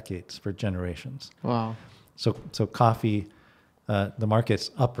 for decades, for generations. Wow. So coffee, the market's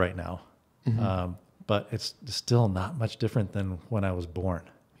up right now, but it's still not much different than when I was born.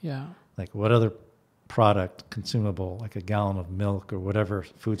 Yeah. Like, what other product, consumable, like a gallon of milk or whatever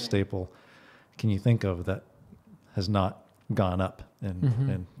food staple, can you think of that has not gone up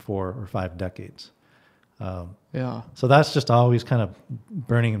in 4 or 5 decades? So that's just always kind of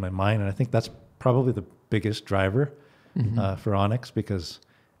burning in my mind, and I think that's probably the biggest driver for Onyx, because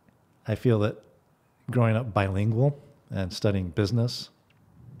I feel that growing up bilingual and studying business,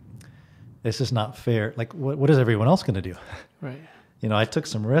 it's just not fair. Like, what is everyone else going to do? Right. I took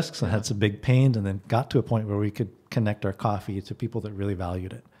some risks and had some big pains, and then got to a point where we could connect our coffee to people that really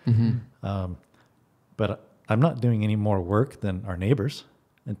valued it. But I'm not doing any more work than our neighbors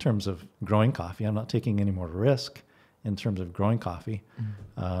in terms of growing coffee. I'm not taking any more risk in terms of growing coffee.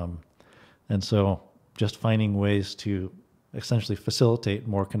 And so just finding ways to essentially facilitate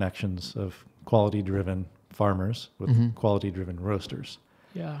more connections of quality-driven farmers with quality-driven roasters.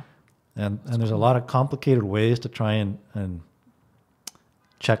 Yeah. And there's a lot of complicated ways to try and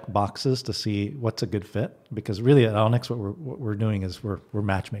check boxes to see what's a good fit, because really at Onyx what we're doing is we're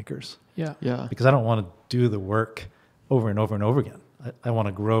matchmakers. Yeah. Because I don't want to do the work over and over and over again. I want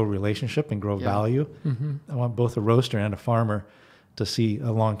to grow relationship and grow value. I want both a roaster and a farmer to see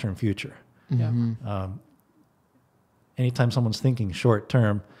a long-term future. Anytime someone's thinking short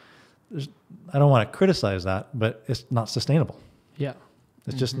term, I don't want to criticize that, but it's not sustainable. Yeah.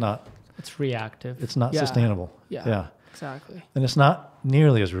 It's just not. It's reactive. It's not sustainable. Yeah. Exactly. And it's not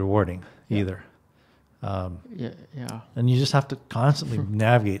nearly as rewarding either. Yeah. And you just have to constantly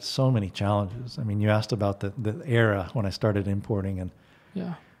navigate so many challenges. I mean, you asked about the era when I started importing, and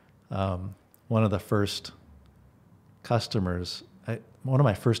one of the first customers, one of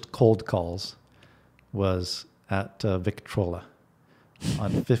my first cold calls was at Victrola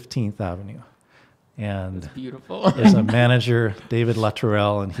on 15th Avenue. And that's beautiful. There's a manager, David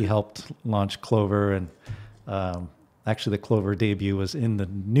Latourelle, and he helped launch Clover. And actually, the Clover debut was in the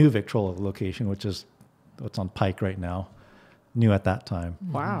new Victrola location, which is what's on Pike right now, new at that time.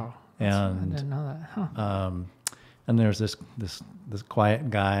 Wow. And I didn't know that. Huh. And there's this quiet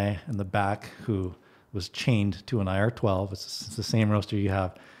guy in the back who was chained to an IR12. It's the same roaster you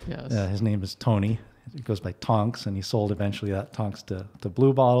have. Yes. His name is Tony. It goes by Tonks, and he sold eventually that Tonks to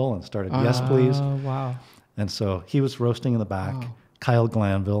Blue Bottle and started Yes Please. Oh, wow. And so he was roasting in the back. Wow. Kyle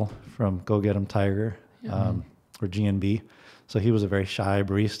Glanville from Go Get 'em Tiger, or G&B. So he was a very shy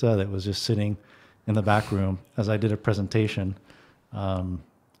barista that was just sitting in the back room as I did a presentation.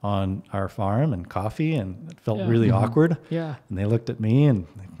 on our farm and coffee, and it felt really awkward. Yeah. And they looked at me, and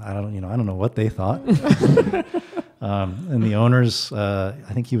I don't know what they thought. And the owners,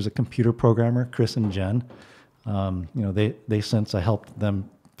 I think he was a computer programmer, Chris and Jen. They since I helped them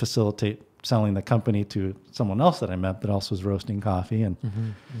facilitate selling the company to someone else that I met that also was roasting coffee, and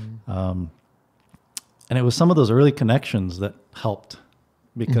and it was some of those early connections that helped,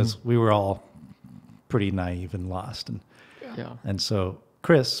 because we were all pretty naive and lost, and so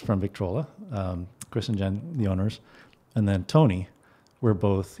Chris from Victrola, Chris and Jen, the owners, and then Tony, were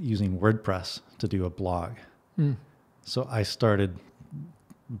both using WordPress to do a blog. So I started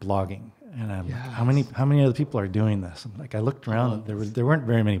blogging, and I'm like, how many other people are doing this? And like, I looked around, there weren't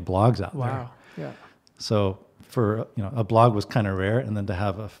very many blogs out there. Wow. Yeah. So for, a blog was kind of rare, and then to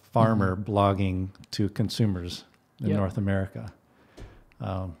have a farmer blogging to consumers in North America.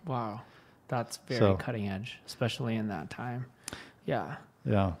 Wow. That's very cutting edge, especially in that time. Yeah.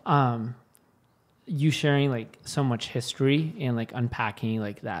 Yeah. You sharing like so much history and like unpacking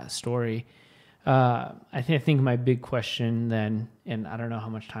like that story. I think my big question then, and I don't know how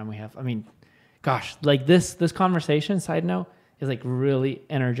much time we have. I mean, gosh, like this conversation, side note, is like really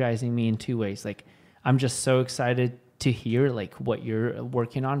energizing me in two ways. Like, I'm just so excited to hear like what you're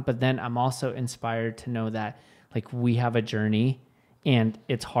working on, but then I'm also inspired to know that like we have a journey and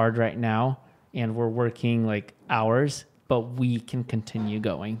it's hard right now and we're working like hours, but we can continue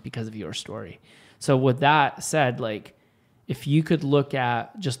going because of your story. So with that said, like, if you could look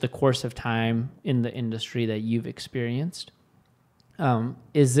at just the course of time in the industry that you've experienced,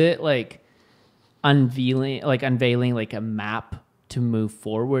 is it like unveiling like a map to move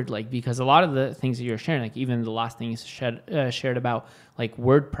forward? Like, because a lot of the things that you're sharing, like even the last thing you shared about like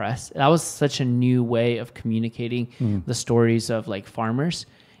WordPress, that was such a new way of communicating the stories of like farmers.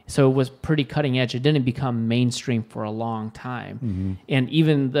 So it was pretty cutting edge. It didn't become mainstream for a long time. And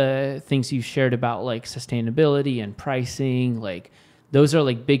even the things you shared about like sustainability and pricing, like those are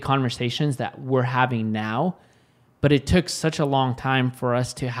like big conversations that we're having now, but it took such a long time for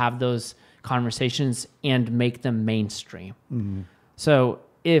us to have those conversations and make them mainstream. So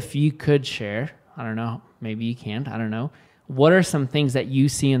if you could share, I don't know, maybe you can't, I don't know, what are some things that you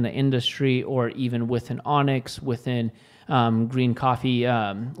see in the industry or even within Onyx, within green coffee,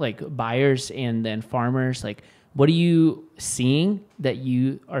 like buyers and then farmers, like what are you seeing that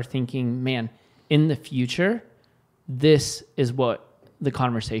you are thinking, man, in the future, this is what the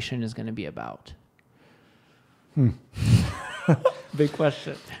conversation is going to be about? Big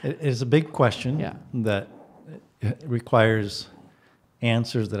question. It is a big question that requires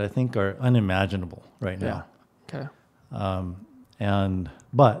answers that I think are unimaginable right now. Okay.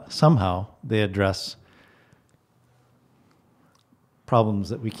 But somehow they address problems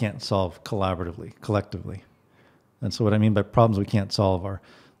that we can't solve collectively. And so what I mean by problems we can't solve are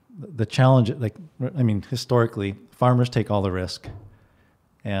the challenge, historically, farmers take all the risk.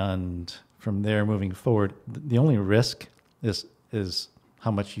 And from there moving forward, the only risk is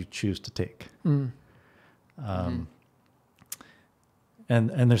how much you choose to take. And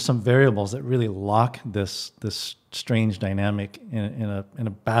there's some variables that really lock this strange dynamic in a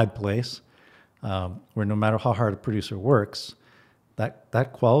bad place, where no matter how hard a producer works,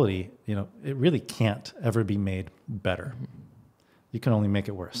 that quality, it really can't ever be made better. You can only make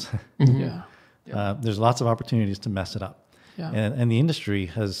it worse. There's lots of opportunities to mess it up. And the industry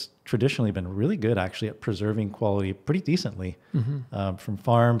has traditionally been really good actually at preserving quality pretty decently, from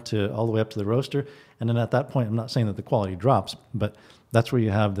farm to all the way up to the roaster. And then at that point, I'm not saying that the quality drops, but that's where you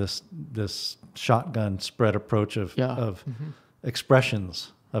have this shotgun spread approach of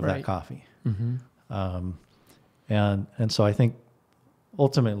expressions of that coffee. And so I think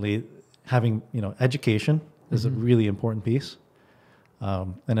ultimately having, education is a really important piece.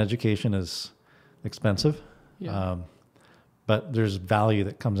 And education is expensive. But there's value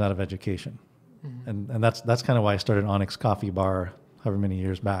that comes out of education. And that's kind of why I started Onyx Coffee Bar however many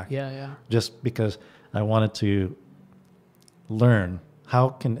years back. Just because I wanted to learn how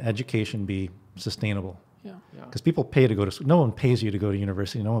can education be sustainable. Because people pay to go to school. No one pays you to go to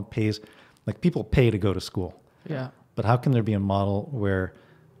university. No one pays, people pay to go to school. But how can there be a model where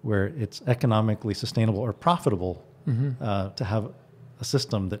it's economically sustainable or profitable to have a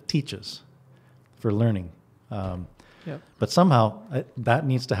system that teaches for learning? But somehow that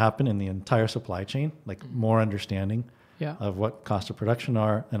needs to happen in the entire supply chain, more understanding of what cost of production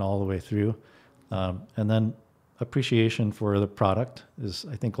are and all the way through. And then appreciation for the product is,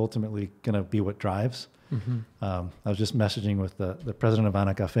 I think, ultimately going to be what drives. I was just messaging with the president of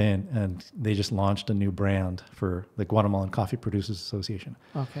Onyx Coffee, and they just launched a new brand for the Guatemalan Coffee Producers Association.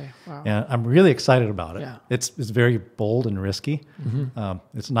 Okay, wow. And I'm really excited about it. Yeah. It's very bold and risky.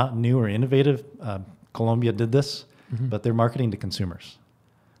 It's not new or innovative. Colombia did this, but they're marketing to consumers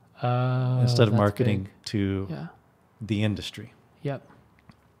instead of marketing to the industry. Yep.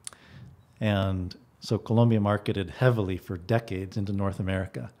 And so Colombia marketed heavily for decades into North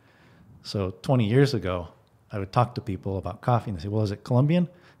America. So 20 years ago, I would talk to people about coffee and they say, well, is it Colombian?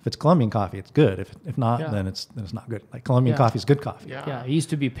 If it's Colombian coffee, it's good. If not, then it's not good. Like Colombian coffee is good coffee. Yeah, it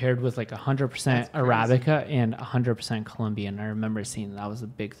used to be paired with like 100% Arabica and 100% Colombian. I remember seeing that was a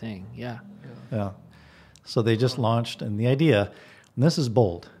big thing. Yeah. So they just launched, and the idea, and this is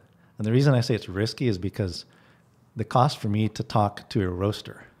bold, and the reason I say it's risky is because the cost for me to talk to a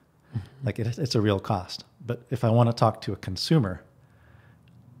roaster, like it's a real cost. But if I want to talk to a consumer,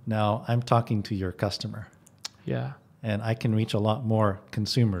 now I'm talking to your customer. Yeah. And I can reach a lot more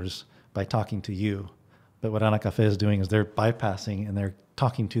consumers by talking to you. But what Onyx Coffee is doing is they're bypassing and they're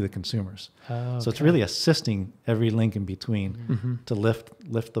talking to the consumers. So it's really assisting every link in between to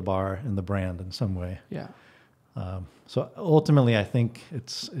lift the bar and the brand in some way. Yeah. So ultimately, I think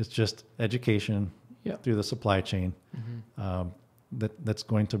it's just education through the supply chain that's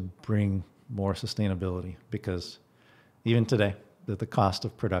going to bring more sustainability, because even today, the cost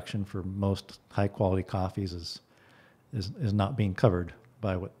of production for most high quality coffees is not being covered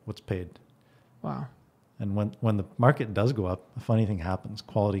by what's paid. Wow. And when the market does go up, a funny thing happens.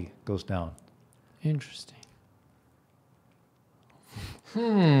 Quality goes down. Interesting.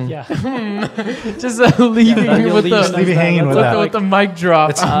 Yeah. Just leaving with the mic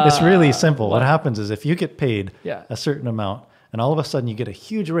drop. It's really simple. What happens is if you get paid Yeah. a certain amount and all of a sudden you get a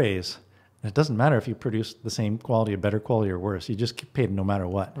huge raise, and it doesn't matter if you produce the same quality or better quality or worse, you just get paid no matter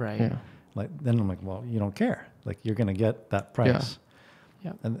what. Right. Yeah. Like then I'm like, well, you don't care. Like you're going to get that price.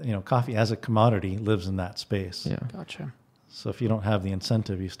 Yeah. And coffee as a commodity lives in that space. Yeah. Gotcha. So if you don't have the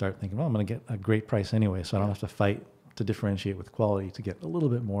incentive, you start thinking, well, I'm going to get a great price anyway, so I don't have to fight to differentiate with quality to get a little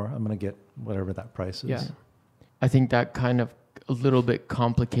bit more. I'm going to get whatever that price is. Yeah. I think that kind of a little bit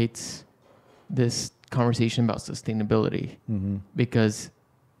complicates this conversation about sustainability, because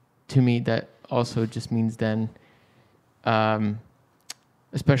to me that also just means then,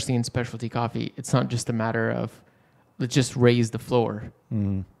 especially in specialty coffee, it's not just a matter of let's just raise the floor.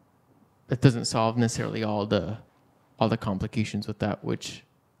 That doesn't solve necessarily all the complications with that, which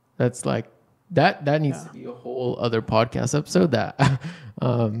that's like that needs to be a whole other podcast episode. That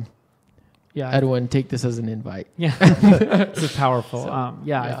Edwin, take this as an invite. Yeah. It's powerful. So,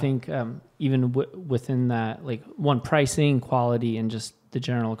 I think even within that, like pricing, quality, and just the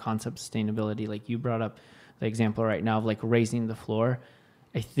general concept of sustainability, like you brought up the example right now of like raising the floor.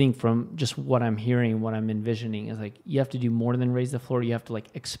 I think from just what I'm hearing, what I'm envisioning is like you have to do more than raise the floor. You have to like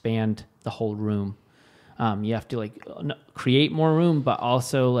expand the whole room. You have to like create more room, but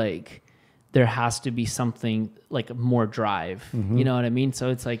also like there has to be something like more drive. You know what I mean? So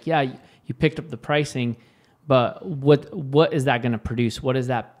it's like, yeah, you picked up the pricing, but what is that going to produce? What is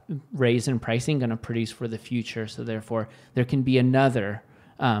that raise in pricing going to produce for the future? So therefore there can be another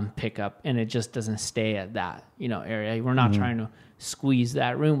pickup, and it just doesn't stay at that, area. We're not trying to squeeze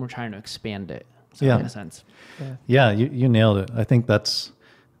that room. We're trying to expand it. So in a sense. Yeah, you nailed it. I think that's,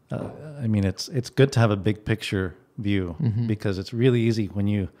 it's good to have a big picture view, because it's really easy when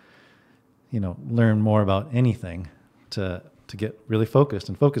you learn more about anything to get really focused,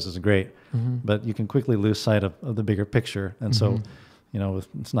 and focus is great, but you can quickly lose sight of the bigger picture. And so,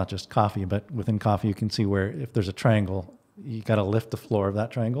 it's not just coffee, but within coffee, you can see where if there's a triangle, you got to lift the floor of that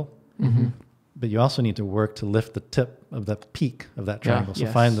triangle. But you also need to work to lift the tip of the peak of that triangle. So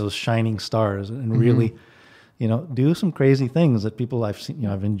find those shining stars and really, do some crazy things that people I've seen,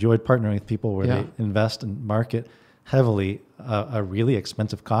 I've enjoyed partnering with people where they invest and market heavily a really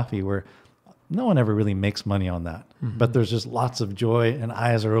expensive coffee where no one ever really makes money on that. But there's just lots of joy and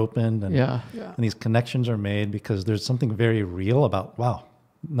eyes are opened and these connections are made because there's something very real about, wow,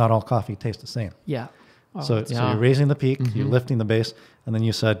 not all coffee tastes the same. Yeah. Oh, so you're raising the peak, you're lifting the base, and then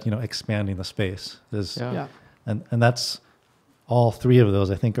you said, expanding the space. And that's all three of those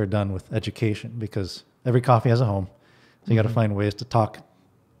I think are done with education, because every coffee has a home. So you got to find ways to talk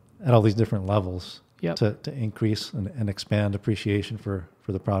at all these different levels to increase and expand appreciation for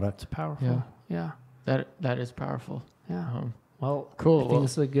the product. It's powerful. Yeah. That is powerful. Yeah. Well, cool. I think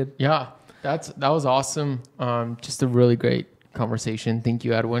this is a good. Yeah. That was awesome. Just a really great conversation. Thank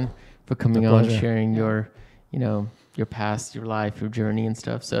you, Edwin, for coming on, sharing your, your past, your life, your journey and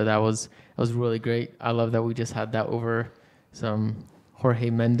stuff. So that was really great. I love that we just had that over some Jorge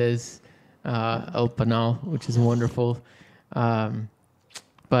Mendez El Panal, which is wonderful. But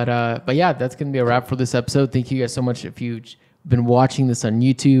yeah, that's going to be a wrap for this episode. Thank you guys so much. If you've been watching this on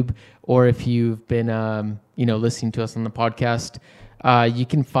YouTube or if you've been, listening to us on the podcast, you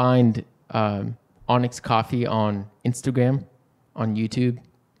can find Onyx Coffee on Instagram, on YouTube.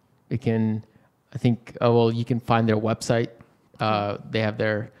 You can find their website. They have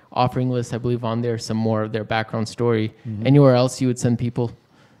their offering list, I believe, on there, some more of their background story. Mm-hmm. Anywhere else you would send people?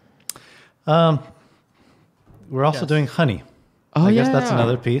 We're also doing honey. Oh, I guess that's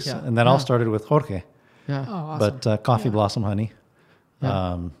another piece. Yeah. And that all started with Jorge. Yeah. Oh, awesome. But Coffee Blossom Honey.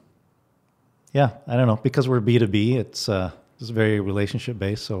 Yeah. I don't know. Because we're B2B, it's very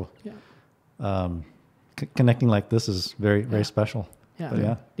relationship-based. So connecting like this is very, very special. Yeah. But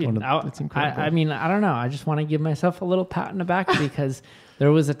yeah. Dude, that's incredible. I mean, I don't know. I just want to give myself a little pat in the back because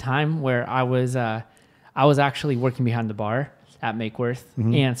there was a time where I was actually working behind the bar at Makeworth,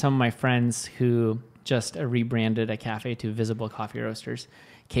 mm-hmm. and some of my friends who just rebranded a cafe to Visible Coffee Roasters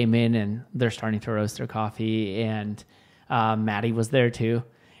came in and they're starting to roast their coffee, and Maddie was there too.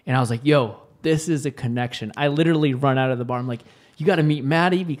 And I was like, yo, this is a connection. I literally run out of the bar. I'm like, you got to meet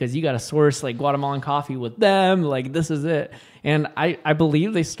Maddie because you got to source like Guatemalan coffee with them. Like, this is it. And I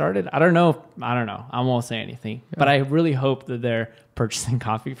believe they started, I don't know. I won't say anything, but I really hope that they're purchasing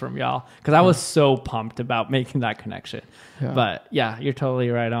coffee from y'all because I was so pumped about making that connection. Yeah. But yeah, you're totally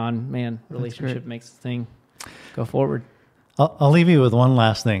right on, man. Relationship makes the thing go forward. I'll leave you with one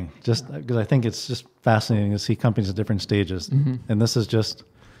last thing, just because I think it's just fascinating to see companies at different stages. Mm-hmm. And this is just,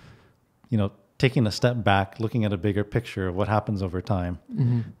 taking a step back, looking at a bigger picture of what happens over time.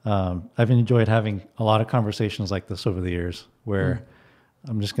 Mm-hmm. I've enjoyed having a lot of conversations like this over the years where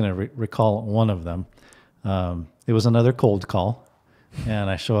I'm just going to recall one of them. It was another cold call, and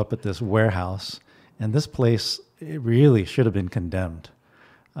I show up at this warehouse, and this place, it really should have been condemned.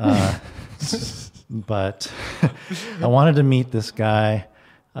 But I wanted to meet this guy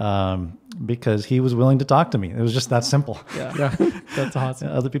because he was willing to talk to me. It was just that simple. Yeah. That's awesome.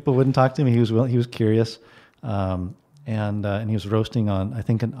 Other people wouldn't talk to me. He was willing. He was curious, and he was roasting on, I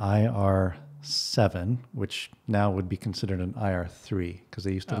think, an IR7, which now would be considered an IR3 because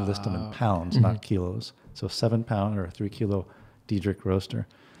they used to list them in pounds, not kilos. So 7 pound or a 3 kilo Diedrich roaster.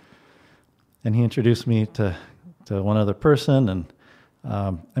 And he introduced me to one other person, and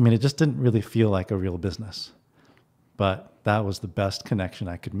it just didn't really feel like a real business, but that was the best connection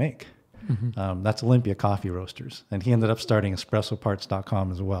I could make. Mm-hmm. That's Olympia Coffee Roasters. And he ended up starting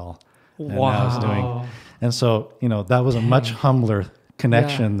espressoparts.com as well. And wow. And so, that was a much humbler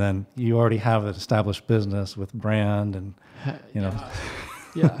connection than you already have an established business with brand and,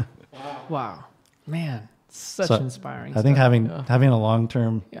 Yeah. Wow. Man, such inspiring I think stuff. having a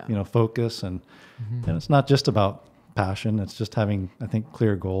long-term, focus and it's not just about passion. It's just having, I think,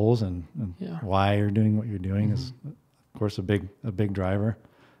 clear goals and why you're doing what you're doing is, of course, a big driver.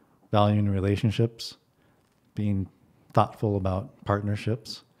 Valuing relationships, being thoughtful about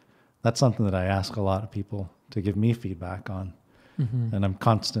partnerships. That's something that I ask a lot of people to give me feedback on. Mm-hmm. And I'm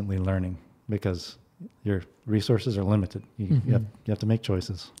constantly learning because your resources are limited. You have to make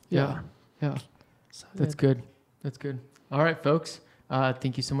choices. Yeah. So that's good. All right, folks.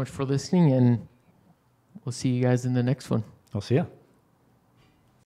 Thank you so much for listening, and we'll see you guys in the next one. I'll see ya.